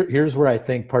here's where I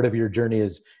think part of your journey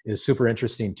is super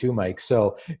interesting too, Mike.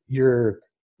 So you're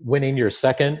winning your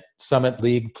second Summit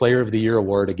League Player of the Year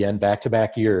award again,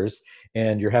 back-to-back years,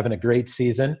 and you're having a great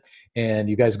season, and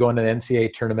you guys go into the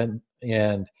NCAA tournament,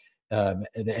 and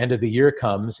the end of the year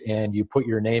comes and you put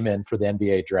your name in for the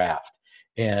NBA draft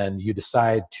and you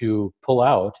decide to pull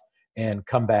out and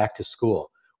come back to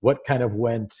school. What kind of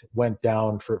went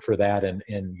down for that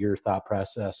and your thought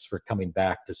process for coming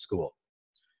back to school?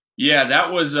 Yeah, that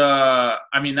was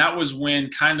that was when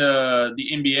kind of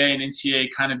the NBA and NCAA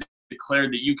kind of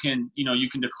declared that you can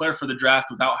declare for the draft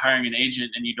without hiring an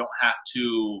agent, and you don't have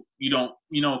to,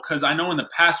 because I know in the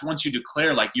past, once you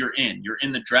declare, like you're in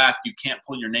the draft, you can't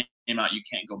pull your name out, you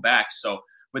can't go back. So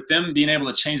with them being able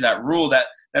to change that rule, that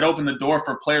opened the door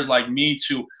for players like me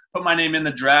to put my name in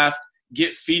the draft,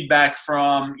 get feedback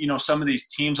from, some of these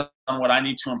teams on what I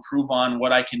need to improve on,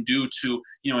 what I can do to,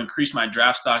 increase my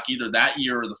draft stock either that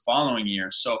year or the following year.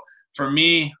 So for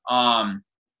me,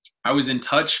 I was in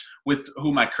touch with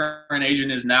who my current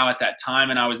agent is now at that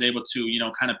time, and I was able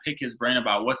to, kind of pick his brain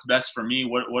about what's best for me,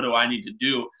 what do I need to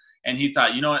do. And he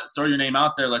thought, what, throw your name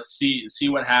out there, let's see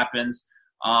what happens.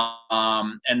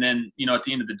 And then, at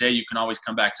the end of the day, you can always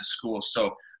come back to school.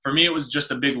 So for me, it was just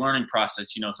a big learning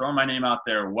process, throwing my name out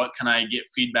there. What can I get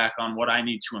feedback on, what I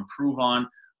need to improve on?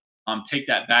 take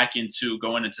that back into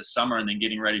going into summer and then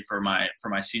getting ready for my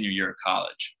senior year of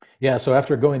college. Yeah. So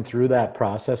after going through that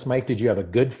process, Mike, did you have a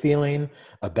good feeling,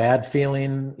 a bad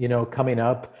feeling, coming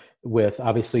up with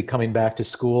obviously coming back to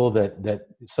school that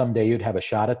someday you'd have a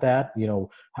shot at that?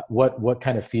 What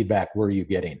kind of feedback were you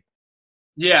getting?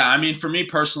 Yeah, I mean, for me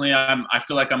personally, I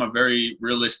feel like I'm a very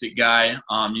realistic guy.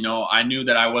 I knew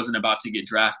that I wasn't about to get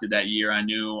drafted that year. I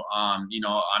knew, I'm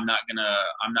not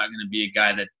gonna be a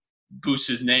guy that boosts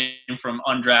his name from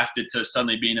undrafted to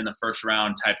suddenly being in the first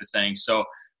round type of thing. So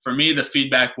for me, the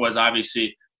feedback was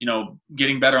obviously,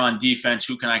 getting better on defense,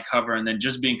 who can I cover, and then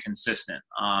just being consistent.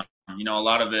 A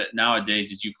lot of it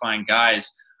nowadays is you find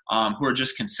guys who are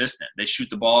just consistent. They shoot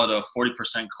the ball at a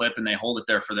 40% clip and they hold it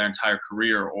there for their entire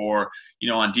career. Or,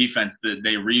 on defense,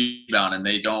 they rebound and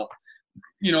they don't,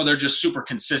 they're just super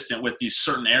consistent with these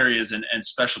certain areas and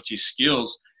specialty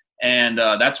skills. And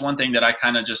that's one thing that I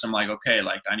kind of just am like, okay,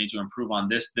 like I need to improve on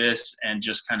this, and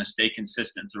just kind of stay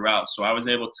consistent throughout. So I was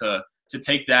able to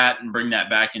take that and bring that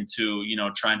back into,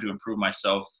 trying to improve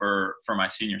myself for my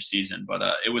senior season. But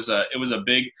it was a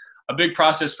big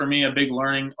process for me, a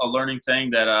learning thing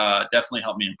that definitely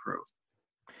helped me improve.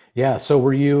 Yeah. So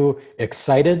were you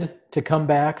excited to come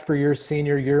back for your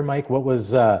senior year, Mike? What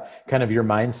was kind of your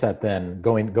mindset then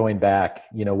going back,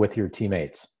 with your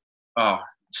teammates? Oh,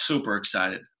 super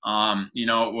excited.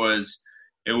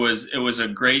 It was a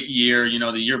great year,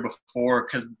 the year before,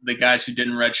 because the guys who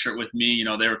didn't redshirt with me,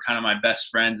 they were kind of my best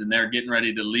friends and they're getting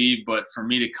ready to leave. But for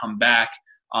me to come back,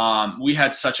 we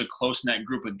had such a close-knit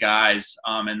group of guys,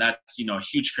 and that's, a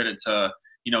huge credit to,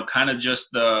 kind of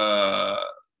just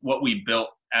what we built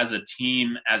as a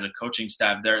team, as a coaching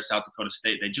staff there at South Dakota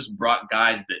State. They just brought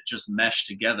guys that just meshed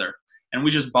together, and we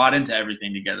just bought into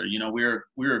everything together. We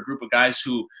were a group of guys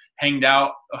who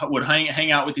would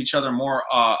hang out with each other more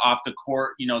off the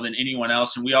court, than anyone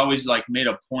else. And we always made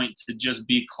a point to just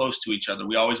be close to each other.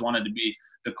 We always wanted to be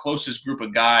the closest group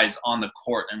of guys on the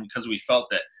court. And because we felt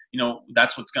that,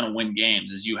 that's what's going to win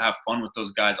games, is you have fun with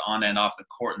those guys on and off the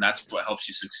court. And that's what helps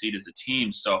you succeed as a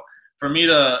team. So for me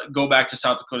to go back to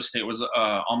South Dakota State was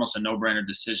almost a no-brainer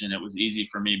decision. It was easy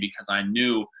for me because I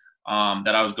knew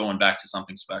that I was going back to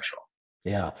something special.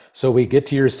 Yeah. So we get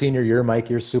to your senior year, Mike,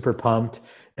 you're super pumped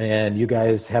and you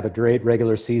guys have a great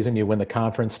regular season. You win the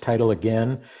conference title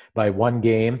again by one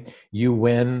game. You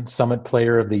win Summit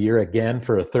Player of the Year again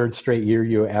for a third straight year.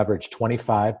 You average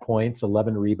 25 points,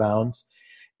 11 rebounds,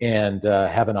 and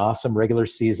have an awesome regular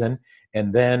season.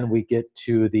 And then we get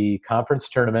to the conference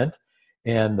tournament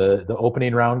and the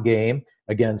opening round game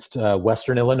against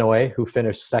Western Illinois, who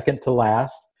finished second to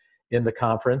last in the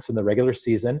conference in the regular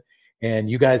season.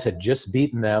 And you guys had just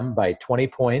beaten them by 20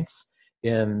 points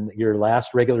in your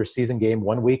last regular season game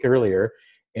 1 week earlier.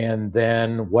 And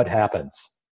then what happens?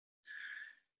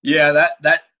 Yeah,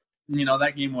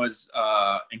 that game was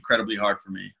incredibly hard for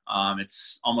me.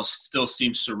 It's almost still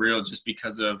seems surreal just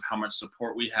because of how much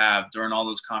support we have during all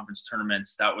those conference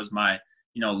tournaments. That was my,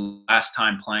 last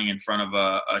time playing in front of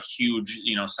a huge,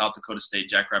 South Dakota State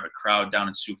Jackrabbit crowd down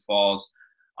in Sioux Falls.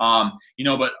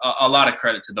 But a lot of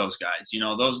credit to those guys.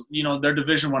 They're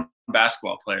Division I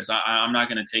basketball players. I'm not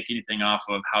going to take anything off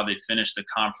of how they finished the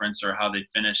conference or how they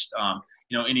finished,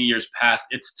 any years past.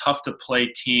 It's tough to play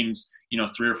teams,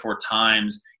 3 or 4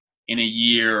 times in a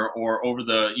year or over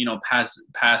the,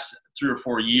 past 3 or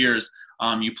 4 years.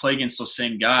 You play against those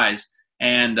same guys.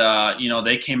 And,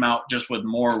 they came out just with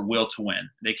more will to win.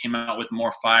 They came out with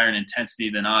more fire and intensity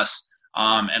than us.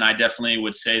 And I definitely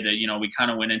would say that, we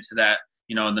kind of went into that,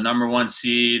 the number 1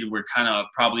 seed, we're kind of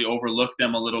probably overlooked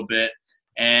them a little bit,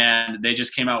 and they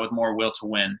just came out with more will to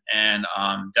win, and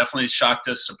definitely shocked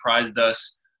us, surprised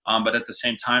us. But at the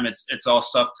same time, it's all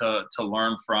stuff to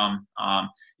learn from.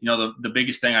 The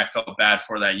biggest thing I felt bad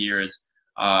for that year is,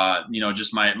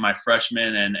 just my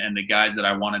freshmen and the guys that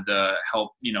I wanted to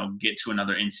help, get to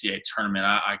another NCAA tournament.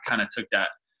 I kind of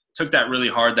took that really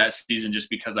hard that season just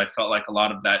because I felt like a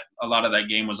lot of that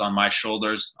game was on my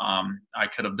shoulders. I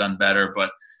could have done better,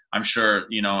 but I'm sure,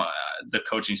 the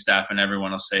coaching staff and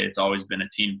everyone will say it's always been a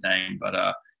team thing.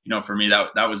 But, for me,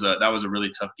 that was a really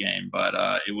tough game, but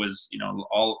it was,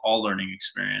 all learning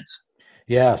experience.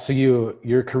 Yeah. So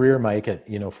your career, Mike, at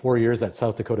 4 years at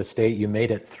South Dakota State, you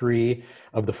made it 3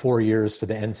 of the 4 years to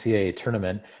the NCAA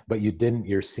tournament, but you didn't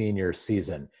your senior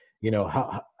season.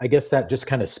 How, I guess that just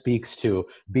kind of speaks to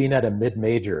being at a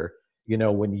mid-major,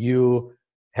 when you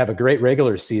have a great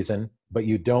regular season, but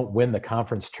you don't win the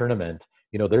conference tournament,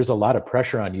 there's a lot of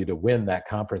pressure on you to win that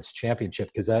conference championship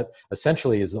because that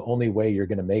essentially is the only way you're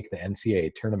going to make the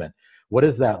NCAA tournament. What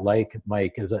is that like,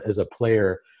 Mike, as a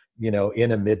player,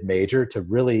 in a mid-major to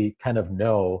really kind of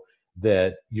know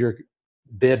that you're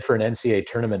bid for an NCAA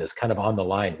tournament is kind of on the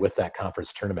line with that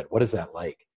conference tournament. What is that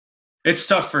like? It's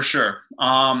tough for sure.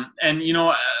 And,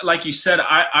 like you said,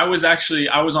 I was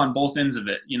on both ends of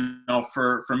it.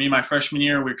 For me, my freshman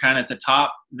year, we were kind of at the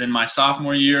top. Then my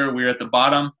sophomore year, we were at the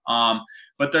bottom.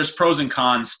 But there's pros and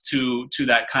cons to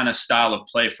that kind of style of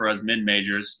play for us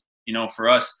mid-majors. For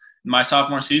us, my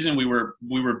sophomore season, we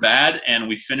were bad and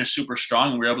we finished super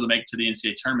strong and we were able to make it to the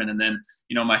NCAA tournament. And then,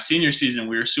 my senior season,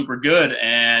 we were super good,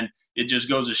 and it just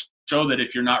goes to show that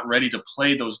if you're not ready to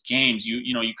play those games,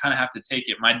 you kind of have to take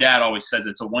it. My dad always says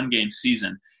it's a one-game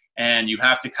season, and you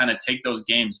have to kind of take those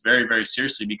games very, very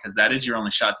seriously, because that is your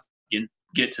only shot to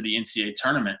get to the NCAA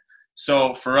tournament.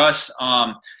 So for us,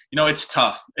 it's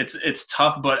tough. It's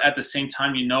tough, but at the same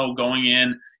time, going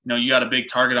in, you got a big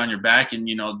target on your back, and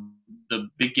the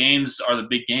big games are the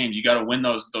big games. You got to win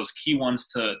those key ones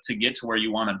to get to where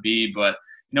you want to be. But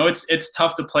it's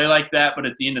tough to play like that. But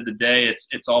at the end of the day,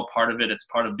 it's all part of it. It's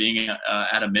part of being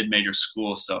at a mid-major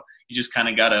school. So you just kind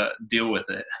of got to deal with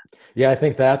it. Yeah, I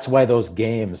think that's why those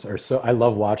games are so. I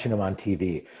love watching them on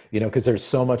TV. Because there's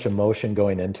so much emotion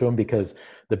going into them. Because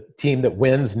the team that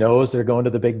wins knows they're going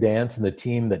to the big dance, and the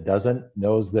team that doesn't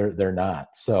knows they're not.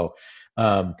 So.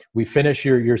 We finish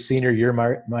your senior year,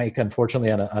 Mike,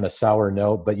 unfortunately on a sour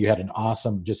note, but you had an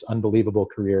awesome, just unbelievable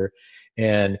career,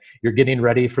 and you're getting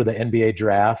ready for the NBA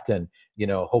draft and,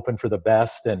 hoping for the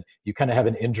best, and you kind of have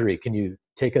an injury. Can you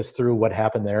take us through what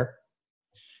happened there?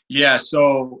 Yeah.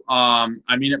 So,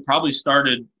 it probably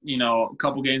started, a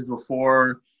couple games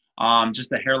before,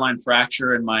 just a hairline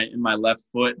fracture in my left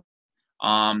foot.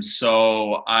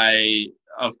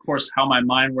 Of course, how my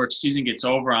mind works, season gets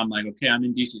over, I'm like, okay, I'm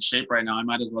in decent shape right now. I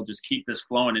might as well just keep this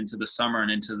flowing into the summer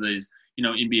and into these,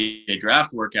 NBA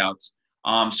draft workouts.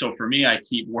 So for me, I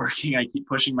keep working, I keep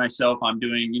pushing myself. I'm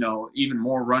doing, even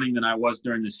more running than I was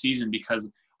during the season, because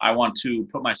I want to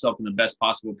put myself in the best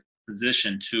possible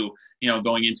position to,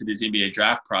 going into this NBA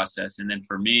draft process. And then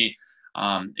for me,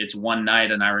 it's one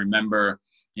night, and I remember,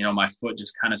 my foot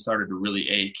just kind of started to really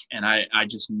ache. And I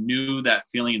just knew that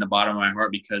feeling in the bottom of my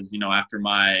heart, because, after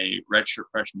my redshirt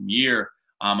freshman year,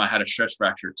 I had a stress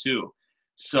fracture too.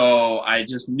 So I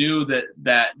just knew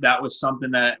that was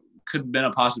something that could have been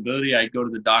a possibility. I go to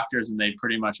the doctors, and they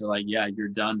pretty much are like, yeah, you're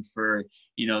done for,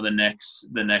 the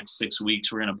next 6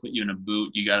 weeks. We're going to put you in a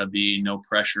boot. You got to be no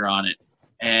pressure on it.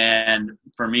 And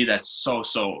for me, that's so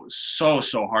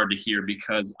hard to hear,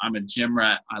 because I'm a gym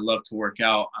rat. I love to work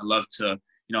out. I love to,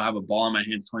 have a ball in my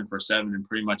hands 24/7, and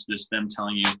pretty much just them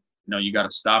telling you, you got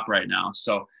to stop right now.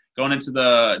 So going into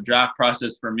the draft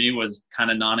process for me was kind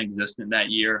of non-existent that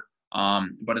year.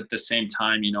 But at the same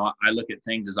time, I look at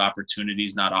things as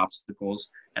opportunities, not obstacles.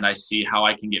 And I see how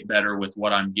I can get better with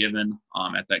what I'm given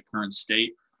at that current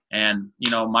state. And,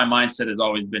 my mindset has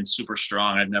always been super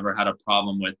strong. I've never had a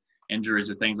problem with injuries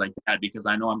or things like that, because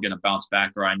I know I'm going to bounce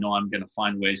back, or I know I'm going to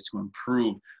find ways to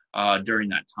improve during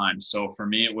that time. So for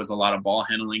me, it was a lot of ball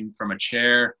handling from a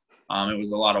chair. It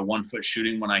was a lot of 1 foot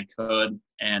shooting when I could.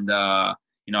 And,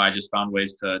 I just found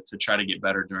ways to try to get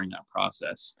better during that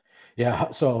process.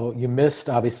 Yeah. So you missed,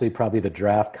 obviously, probably the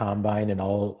draft combine and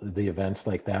all the events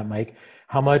like that, Mike.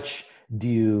 How much do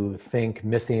you think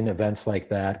missing events like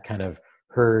that kind of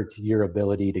hurt your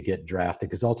ability to get drafted?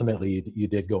 Because ultimately you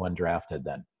did go undrafted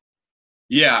then.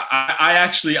 Yeah,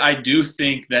 I do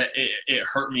think that it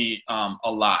hurt me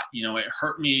a lot. It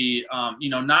hurt me,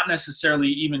 not necessarily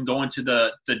even going to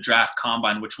the draft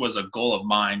combine, which was a goal of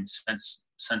mine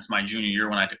since my junior year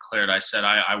when I declared. I said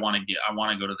I want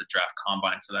to go to the draft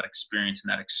combine for that experience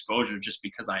and that exposure, just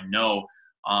because I know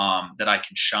that I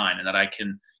can shine, and that I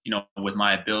can, with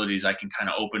my abilities, I can kind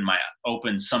of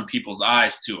open some people's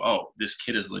eyes to, oh, this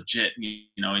kid is legit.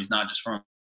 He's not just from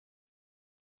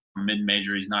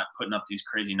mid-major. He's not putting up these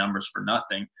crazy numbers for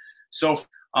nothing. So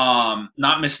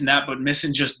not missing that, but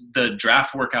missing just the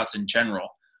draft workouts in general.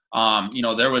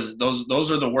 There was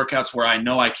those are the workouts where I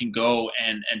know I can go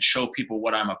and show people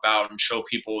what I'm about, and show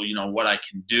people, what I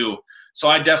can do. So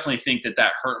I definitely think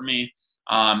that hurt me.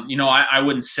 I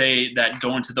wouldn't say that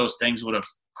going to those things would have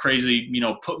crazy,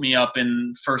 put me up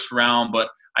in first round, but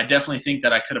I definitely think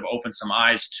that I could have opened some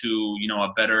eyes to,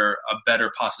 a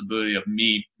better possibility of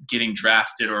me getting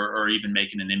drafted or even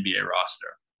making an NBA roster.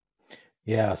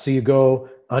 Yeah. So you go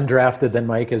undrafted then,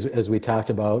 Mike, as we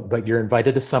talked about, but you're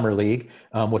invited to Summer League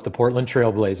with the Portland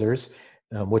Trail Blazers,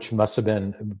 which must have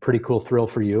been a pretty cool thrill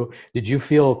for you. Did you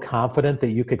feel confident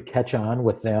that you could catch on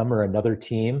with them or another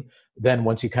team then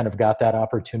once you kind of got that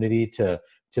opportunity to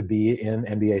be in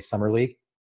NBA Summer League?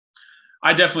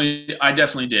 I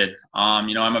definitely did.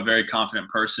 I'm a very confident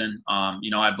person.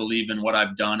 I believe in what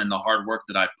I've done and the hard work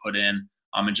that I've put in,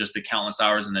 and just the countless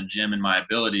hours in the gym and my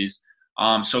abilities.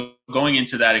 So going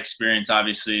into that experience,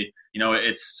 obviously,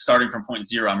 it's starting from point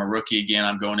zero. I'm a rookie again.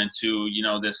 I'm going into,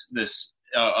 this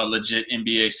a legit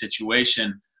NBA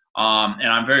situation. And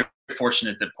I'm very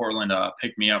fortunate that Portland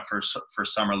picked me up for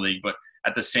summer league. But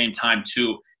at the same time,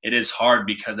 too, it is hard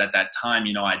because at that time,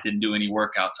 I didn't do any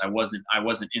workouts. I wasn't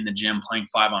in the gym playing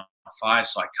 5-on-5,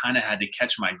 so I kind of had to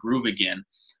catch my groove again.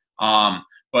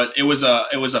 But it was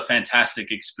a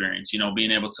fantastic experience,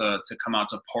 being able to come out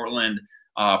to Portland,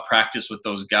 practice with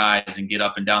those guys and get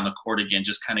up and down the court again,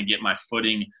 just kind of get my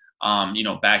footing,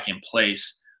 back in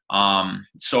place.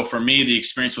 So for me, the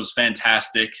experience was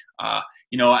fantastic.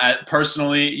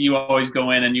 Personally, you always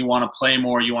go in and you want to play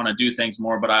more, you want to do things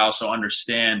more, but I also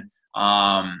understand,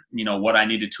 what I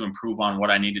needed to improve on,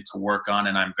 what I needed to work on.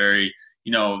 And I'm very,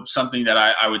 something that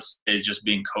I would say is just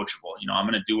being coachable. I'm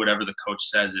going to do whatever the coach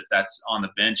says. If that's on the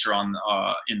bench or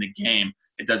in the game,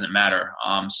 it doesn't matter.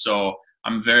 So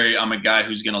I'm a guy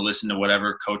who's going to listen to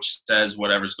whatever coach says,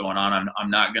 whatever's going on. I'm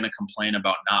not going to complain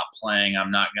about not playing.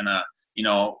 I'm not going to,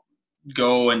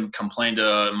 go and complain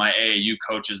to my AAU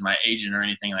coaches, my agent, or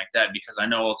anything like that, because I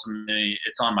know ultimately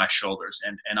it's on my shoulders,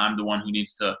 and I'm the one who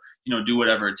needs to, do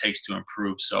whatever it takes to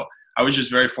improve. So I was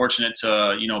just very fortunate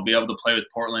to, be able to play with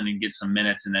Portland and get some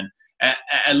minutes, and then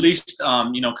at least,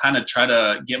 kind of try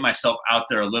to get myself out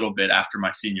there a little bit after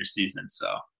my senior season.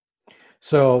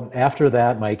 So after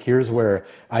that, Mike, here's where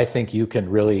I think you can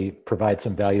really provide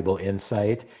some valuable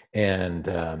insight and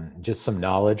just some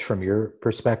knowledge from your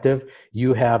perspective.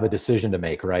 You have a decision to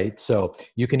make, right? So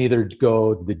you can either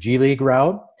go the G League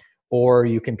route, or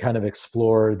you can kind of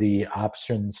explore the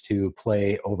options to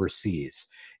play overseas.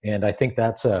 And I think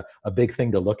that's a big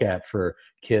thing to look at for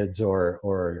kids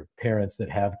or parents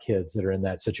that have kids that are in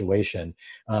that situation.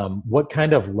 What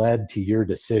kind of led to your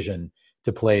decision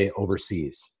to play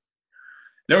overseas?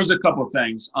 There was a couple of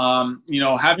things.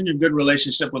 Having a good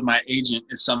relationship with my agent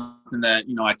is something that,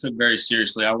 I took very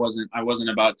seriously. I wasn't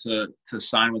about to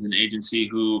sign with an agency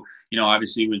who,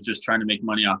 obviously was just trying to make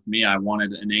money off me. I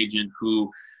wanted an agent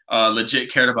who legit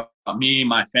cared about me,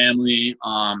 my family,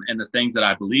 and the things that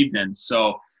I believed in.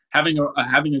 So having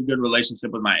a good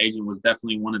relationship with my agent was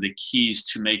definitely one of the keys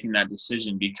to making that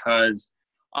decision, because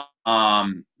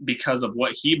of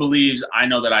what he believes. I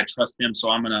know that I trust him,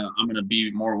 so I'm gonna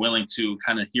be more willing to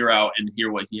kind of hear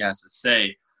what he has to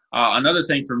say. Another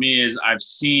thing for me is I've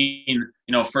seen,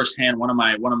 firsthand, one of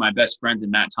my best friends,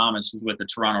 Matt Thomas, who's with the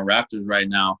Toronto Raptors right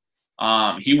now.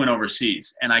 He went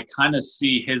overseas, and I kind of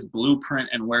see his blueprint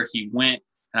and where he went,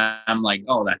 and I'm like,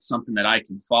 oh, that's something that I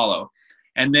can follow.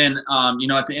 And then,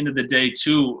 at the end of the day,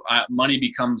 too, money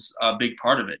becomes a big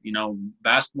part of it.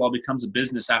 Basketball becomes a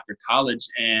business after college,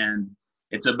 and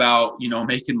it's about,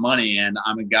 making money. And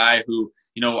I'm a guy who,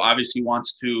 obviously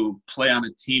wants to play on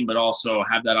a team, but also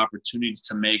have that opportunity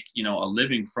to make, a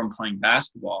living from playing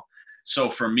basketball.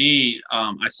 So for me,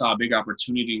 I saw a big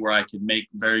opportunity where I could make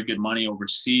very good money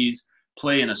overseas,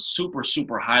 play in a super,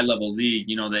 super high level league.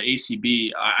 The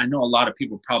ACB, I know a lot of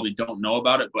people probably don't know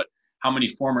about it, but how many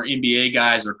former NBA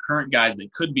guys or current guys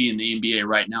that could be in the NBA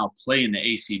right now play in the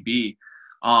ACB.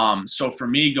 So for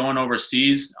me, going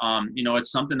overseas,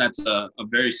 it's something that's a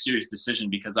very serious decision,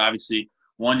 because obviously,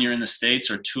 one, you're in the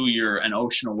States, or two, you're an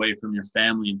ocean away from your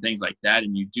family and things like that.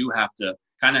 And you do have to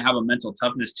kind of have a mental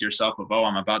toughness to yourself of,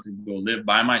 I'm about to go live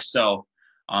by myself,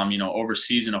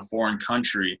 overseas in a foreign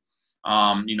country,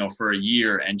 for a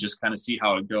year, and just kind of see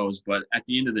how it goes. But at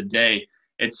the end of the day,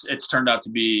 it's turned out to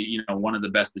be, one of the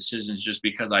best decisions, just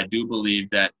because I do believe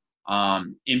that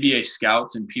NBA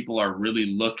scouts and people are really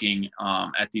looking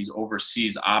at these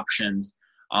overseas options.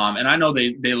 And I know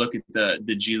they look at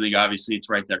the G League, obviously it's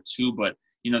right there too, but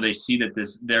they see that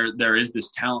there is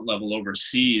this talent level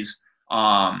overseas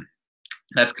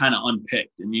that's kind of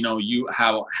unpicked. And you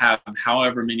have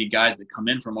however many guys that come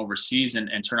in from overseas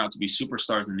and turn out to be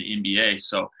superstars in the NBA.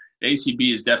 So the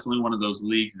ACB is definitely one of those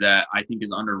leagues that I think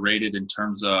is underrated in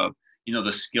terms of,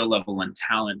 the skill level and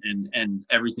talent and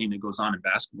everything that goes on in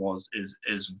basketball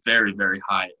is very, very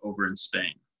high over in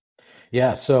Spain.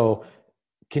 Yeah. So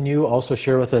can you also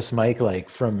share with us, Mike, like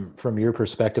from your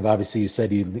perspective, obviously you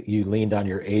said you leaned on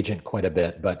your agent quite a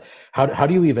bit, but how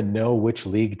do you even know which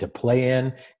league to play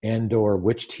in and or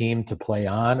which team to play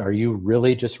on? Are you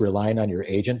really just relying on your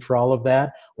agent for all of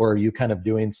that? Or are you kind of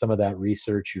doing some of that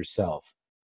research yourself?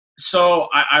 So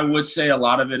I would say a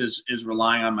lot of it is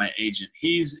relying on my agent.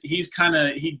 He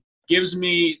gives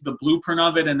me the blueprint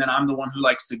of it, and then I'm the one who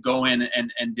likes to go in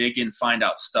and dig and find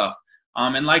out stuff.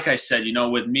 And like I said,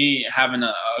 with me having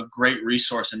a great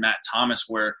resource in Matt Thomas,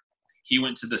 where he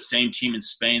went to the same team in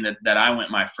Spain that I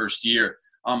went my first year,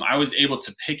 I was able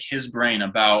to pick his brain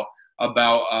about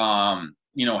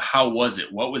how was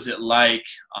it? What was it like?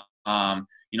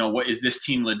 What is this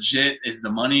team legit? Is the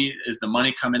money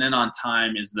coming in on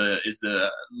time? Is the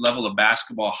level of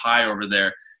basketball high over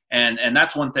there? And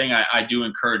that's one thing I do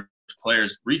encourage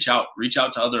players. Reach out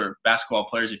to other basketball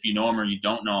players if you know them or you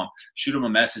don't know them. Shoot them a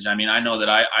message. I mean, I know that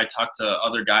I talk to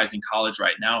other guys in college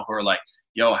right now who are like,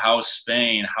 yo, how's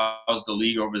Spain? How's the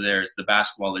league over there? Is the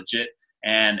basketball legit?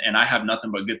 And I have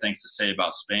nothing but good things to say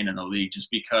about Spain and the league, just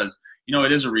because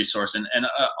it is a resource, and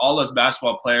all us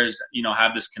basketball players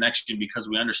have this connection because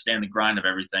we understand the grind of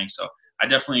everything. So I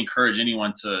definitely encourage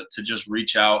anyone to just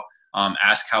reach out,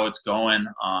 ask how it's going,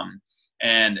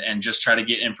 and just try to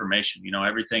get information.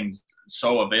 Everything's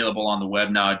so available on the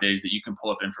web nowadays that you can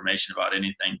pull up information about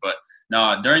anything. But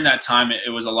no, during that time, it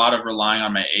was a lot of relying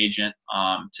on my agent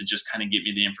to just kind of get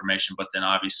me the information. But then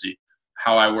obviously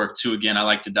how I work too, again, I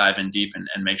like to dive in deep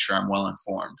and make sure I'm well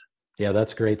informed. Yeah,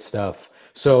 that's great stuff.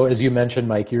 So as you mentioned,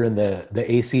 Mike, you're in the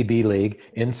ACB league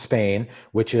in Spain,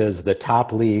 which is the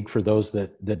top league for those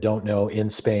that don't know in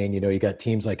Spain. You got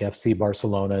teams like FC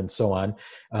Barcelona and so on.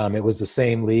 It was the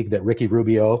same league that Ricky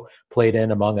Rubio played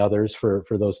in, among others, for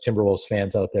those Timberwolves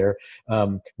fans out there.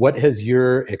 What has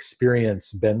your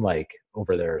experience been like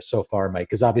over there so far, Mike?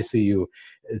 Because obviously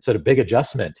it's a big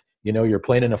adjustment. You're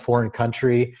playing in a foreign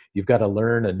country. You've got to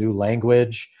learn a new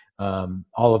language.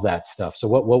 All of that stuff. So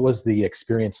what was the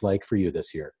experience like for you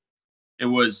this year? It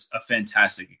was a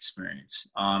fantastic experience.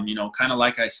 Kind of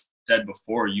like I said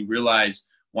before, you realize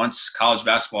once college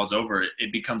basketball is over,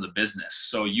 it becomes a business.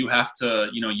 So you have to,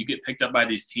 you get picked up by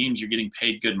these teams, you're getting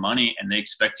paid good money, and they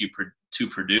expect you to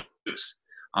produce.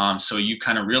 So you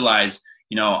kind of realize,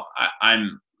 I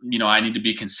need to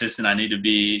be consistent. I need to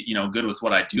be, good with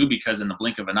what I do, because in the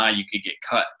blink of an eye, you could get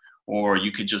cut or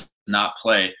you could just not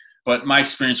play. But my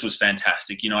experience was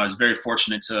fantastic. I was very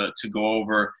fortunate to go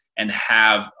over and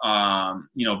have,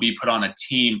 be put on a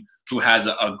team who has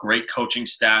a great coaching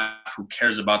staff, who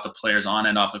cares about the players on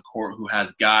and off the court, who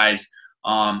has guys.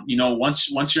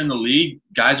 Once you're in the league,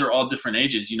 guys are all different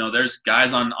ages. There's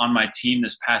guys on my team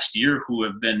this past year who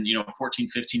have been, 14,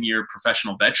 15-year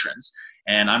professional veterans,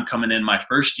 and I'm coming in my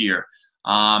first year.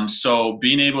 So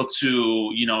being able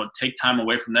to, take time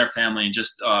away from their family and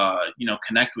just,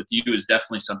 connect with you is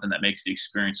definitely something that makes the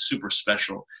experience super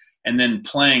special. And then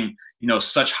playing,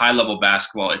 such high level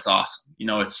basketball, it's awesome.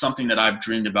 It's something that I've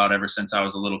dreamed about ever since I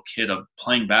was a little kid, of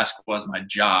playing basketball as my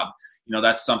job.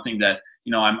 That's something that,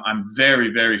 I'm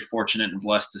very, very fortunate and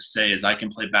blessed to say, is I can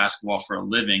play basketball for a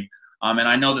living. And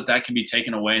I know that can be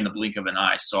taken away in the blink of an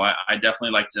eye. So I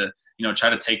definitely like to,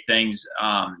 try to take things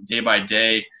day by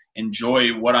day,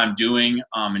 enjoy what I'm doing,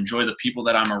 enjoy the people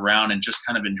that I'm around, and just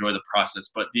kind of enjoy the process.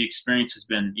 But the experience has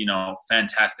been,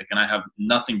 fantastic. And I have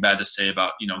nothing bad to say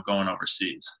about, going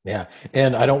overseas. Yeah.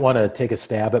 And I don't want to take a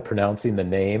stab at pronouncing the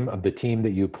name of the team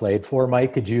that you played for,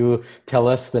 Mike. Could you tell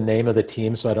us the name of the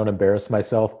team so I don't embarrass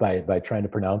myself by trying to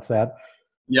pronounce that?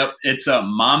 Yep. It's a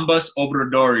Mambas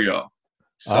Obradorio.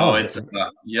 So it's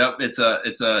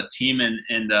a team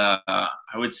in I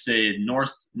would say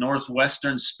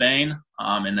northwestern Spain,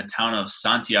 in the town of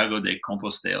Santiago de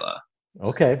Compostela.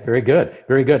 Okay, very good,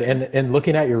 very good. And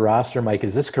looking at your roster, Mike,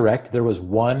 is this correct? There was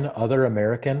one other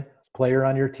American player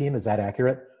on your team. Is that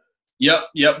accurate? Yep.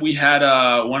 We had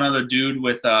one other dude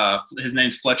with his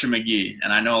name's Fletcher McGee,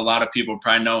 and I know a lot of people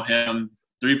probably know him.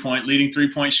 Leading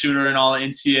three-point shooter in all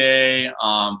NCAA.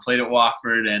 Played at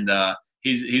Wofford, and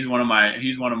he's one of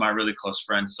my really close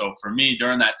friends. So for me,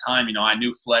 during that time, I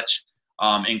knew Fletch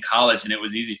in college, and it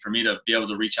was easy for me to be able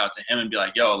to reach out to him and be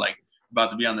like, yo, like,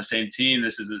 about to be on the same team.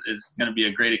 This is going to be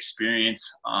a great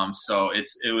experience. So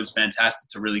it was fantastic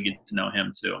to really get to know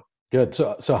him too. Good.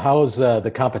 So how's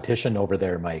the competition over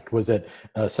there, Mike? Was it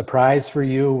a surprise for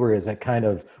you, or is it kind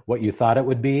of what you thought it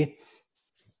would be?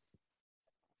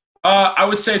 I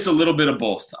would say it's a little bit of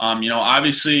both.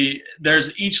 Obviously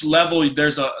there's each level,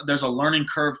 there's a learning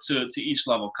curve to each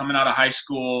level, coming out of high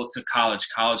school to college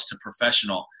to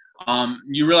professional.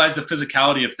 You realize the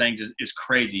physicality of things is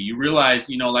crazy. You realize,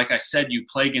 like I said, you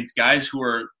play against guys who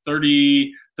are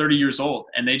 30 years old,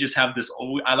 and they just have this,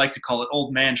 I like to call it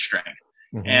old man strength.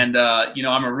 Mm-hmm. And,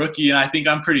 I'm a rookie, and I think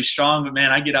I'm pretty strong, but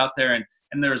man, I get out there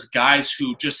and there's guys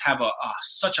who just have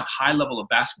such a high level of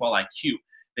basketball IQ.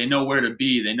 They know where to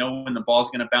be. They know when the ball's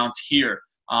going to bounce here.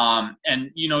 And,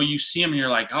 you see them and you're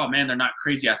like, oh, man, they're not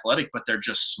crazy athletic, but they're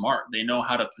just smart. They know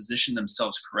how to position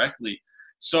themselves correctly.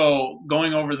 So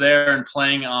going over there and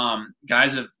playing,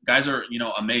 guys are,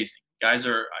 amazing. Guys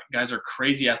are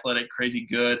crazy athletic, crazy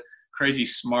good, crazy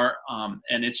smart.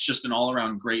 And it's just an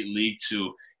all-around great league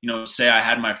to, say I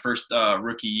had my first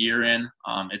rookie year in.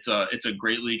 It's a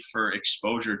great league for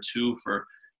exposure too, for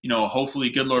hopefully,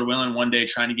 good Lord willing, one day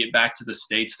trying to get back to the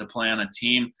States to play on a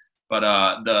team. But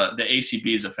the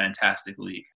ACB is a fantastic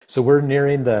league. So we're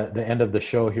nearing the end of the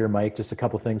show here, Mike. Just a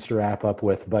couple things to wrap up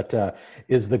with. But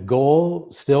is the goal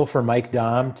still for Mike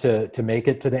Daum to make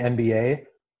it to the NBA?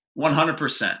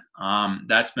 100%.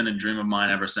 That's been a dream of mine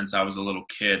ever since I was a little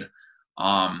kid,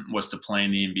 was to play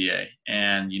in the NBA.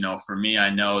 And, for me, I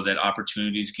know that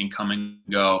opportunities can come and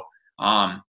go.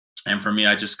 And for me,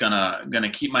 I just gonna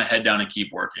keep my head down and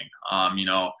keep working.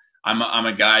 I'm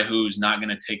a guy who's not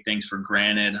going to take things for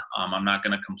granted. I'm not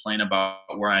going to complain about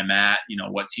where I'm at,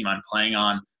 what team I'm playing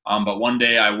on. But one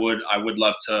day I would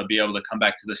love to be able to come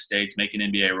back to the States, make an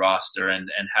NBA roster, and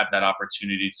have that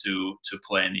opportunity to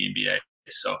play in the NBA.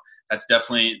 So that's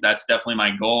definitely my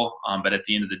goal. But at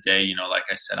the end of the day, like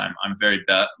I said, I'm very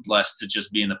blessed to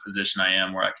just be in the position I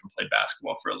am where I can play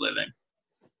basketball for a living.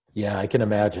 Yeah, I can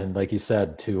imagine, like you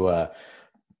said,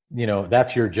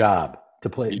 that's your job. To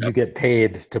play, Yep. You get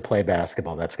paid to play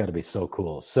basketball. That's got to be so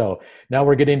cool. So now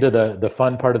we're getting to the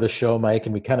fun part of the show, Mike,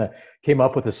 and we kind of came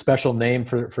up with a special name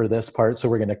for this part. So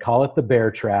we're going to call it the Bear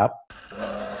Trap.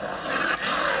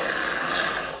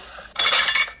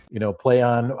 Play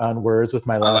on words with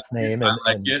my last name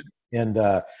and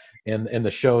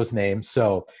the show's name.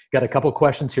 So got a couple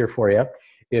questions here for you.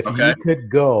 If you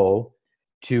could go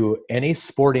to any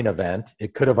sporting event,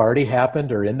 it could have already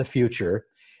happened or in the future,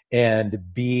 and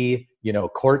be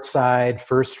courtside,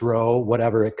 first row,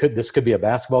 whatever this could be a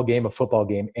basketball game, a football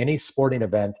game, any sporting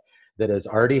event that has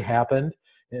already happened,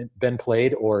 been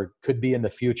played, or could be in the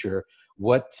future.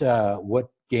 What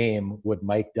game would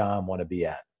Mike Daum want to be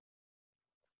at?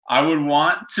 I would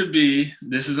want to be,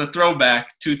 this is a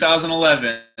throwback,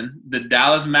 2011, the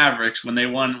Dallas Mavericks when they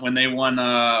won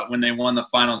the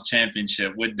finals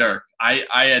championship with Dirk. I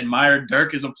admire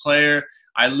Dirk as a player.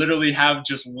 I literally have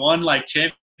just one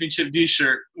championship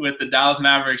t-shirt with the Dallas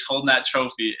Mavericks holding that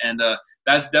trophy, and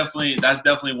that's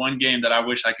definitely one game that I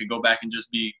wish I could go back and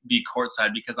just be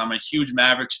courtside, because I'm a huge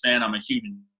Mavericks fan, I'm a huge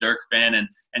Dirk fan, and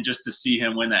just to see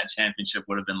him win that championship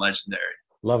would have been legendary.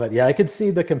 Love it. Yeah, I could see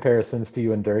the comparisons to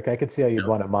you and Dirk. I could see how you'd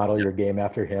want to model your game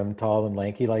after him, tall and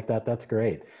lanky like that. That's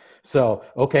great. So,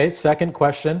 okay, second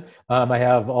question. I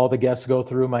have all the guests go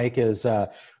through, Mike, is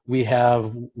we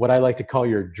have what I like to call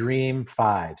your dream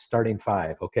five, starting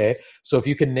five, okay? So if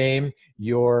you can name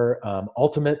your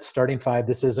ultimate starting five,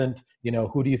 this isn't,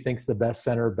 who do you think's the best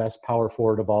center, best power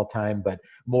forward of all time, but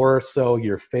more so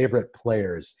your favorite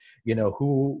players,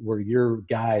 who were your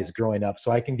guys growing up?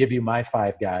 So I can give you my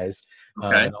five guys,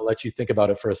 and I'll let you think about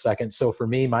it for a second. So for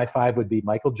me, my five would be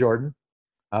Michael Jordan,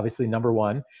 obviously number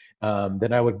one.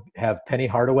 Then I would have Penny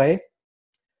Hardaway,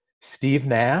 Steve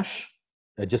Nash.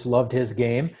 I just loved his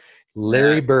game.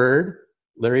 Larry Bird,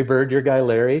 your guy,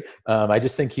 Larry. I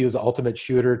just think he was the ultimate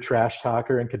shooter, trash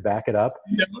talker, and could back it up.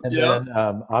 Then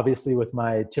obviously with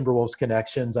my Timberwolves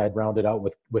connections, I'd round it out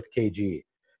with KG.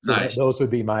 So nice. Those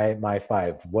would be my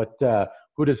five.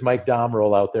 Who does Mike Daum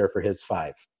roll out there for his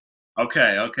five?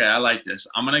 Okay, I like this.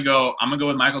 I'm gonna go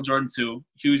with Michael Jordan too.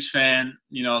 Huge fan.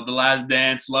 The Last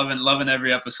Dance, loving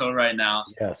every episode right now.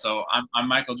 Yes. So I'm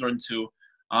Michael Jordan too.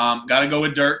 Gotta go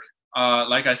with Dirk.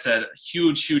 Like I said,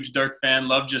 huge Dirk fan.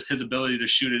 Love just his ability to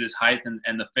shoot at his height,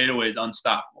 and the fadeaway is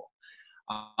unstoppable.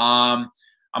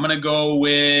 I'm gonna go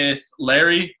with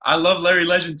Larry. I love Larry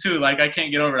Legend too. I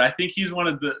can't get over it. I think he's one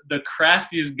of the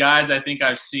craftiest guys I think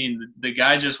I've seen. The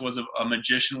guy just was a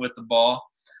magician with the ball.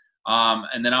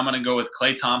 And then I'm going to go with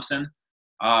Klay Thompson.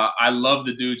 I love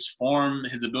the dude's form,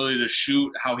 his ability to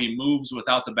shoot, how he moves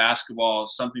without the basketball,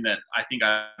 something that I think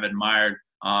I've admired,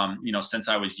 since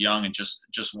I was young, and just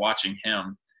watching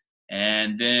him.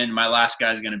 And then my last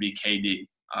guy is going to be KD.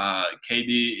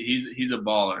 KD, he's a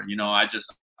baller.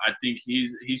 I think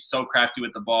he's so crafty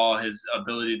with the ball, his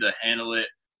ability to handle it,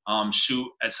 shoot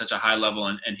at such a high level.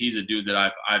 And he's a dude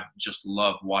that I've just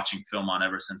loved watching film on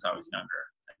ever since I was younger.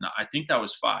 I think that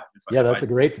was five. That's a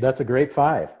great five. That's a great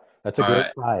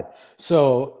five.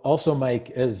 So also, Mike,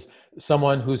 as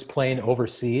someone who's playing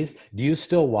overseas, do you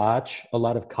still watch a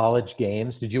lot of college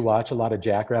games? Did you watch a lot of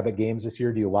Jackrabbit games this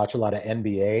year? Do you watch a lot of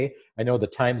NBA? I know the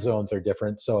time zones are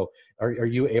different. So are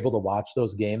you able to watch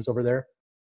those games over there?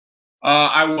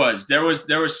 I was. There was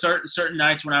certain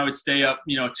nights when I would stay up,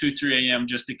 2, 3 a.m.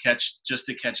 just to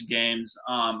catch games.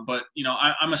 But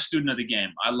I'm a student of the game.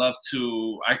 I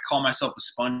call myself a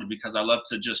sponge because I love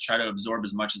to just try to absorb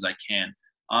as much as I can.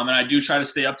 And I do try to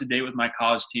stay up to date with my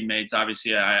college teammates.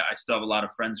 Obviously, I still have a lot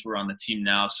of friends who are on the team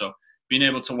now, so being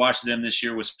able to watch them this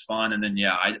year was fun. And then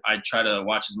I try to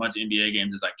watch as much NBA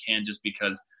games as I can, just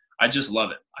because I just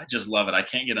love it. I just love it. I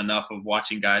can't get enough of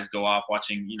watching guys go off,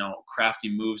 watching, crafty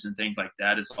moves and things like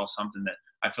that. Is all something that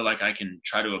I feel like I can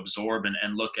try to absorb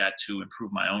and look at to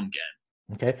improve my own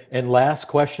game. Okay. And last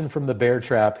question from the bear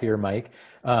trap here, Mike.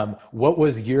 What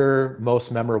was your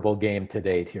most memorable game to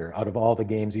date here out of all the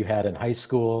games you had in high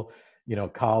school,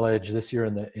 college, this year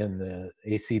in the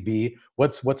ACB?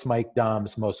 What's Mike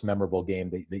Daum's most memorable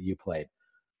game that you played?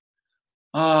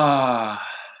 The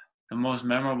most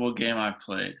memorable game I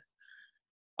played.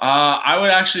 I'm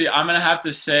going to have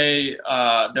to say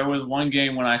there was one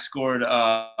game when I scored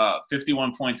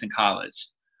 51 points in college.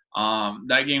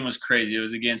 That game was crazy. It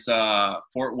was against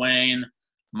Fort Wayne.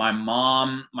 My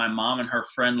mom and her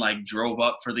friend drove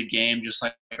up for the game, just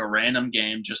like a random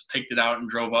game, just picked it out and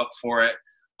drove up for it,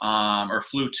 or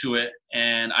flew to it.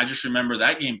 And I just remember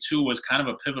that game too was kind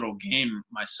of a pivotal game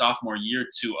my sophomore year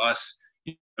to us,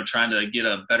 trying to get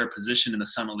a better position in the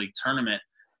Summit League tournament.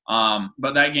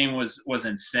 But that game was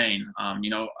insane.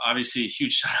 Obviously a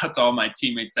huge shout out to all my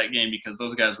teammates that game, because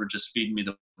those guys were just feeding me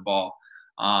the ball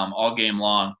all game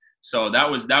long. So that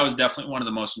was definitely one of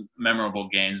the most memorable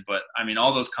games. But I mean,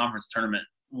 all those conference tournament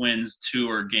wins too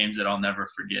are games that I'll never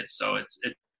forget. So it's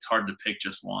hard to pick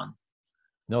just one.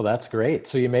 No, that's great.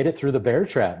 So you made it through the bear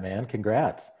trap, man.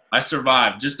 Congrats. I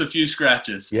survived. Just a few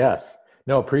scratches. Yes.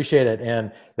 No, appreciate it.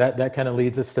 And that kind of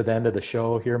leads us to the end of the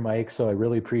show here, Mike. So I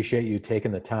really appreciate you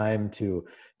taking the time to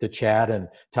chat and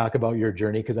talk about your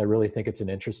journey, because I really think it's an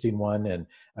interesting one. And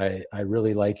I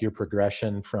really like your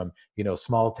progression from,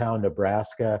 small town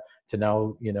Nebraska to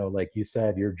now, like you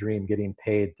said, your dream, getting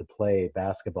paid to play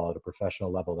basketball at a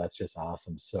professional level. That's just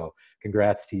awesome. So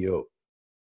congrats to you.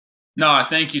 No,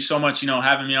 thank you so much.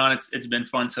 Having me on, it's been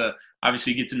fun to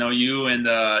obviously get to know you and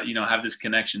have this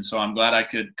connection. So I'm glad I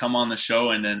could come on the show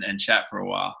and chat for a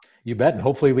while. You bet. And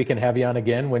hopefully we can have you on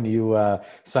again when you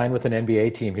sign with an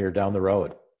NBA team here down the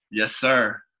road. Yes,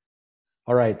 sir.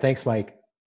 All right. Thanks, Mike.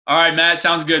 All right, Matt.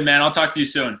 Sounds good, man. I'll talk to you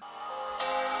soon.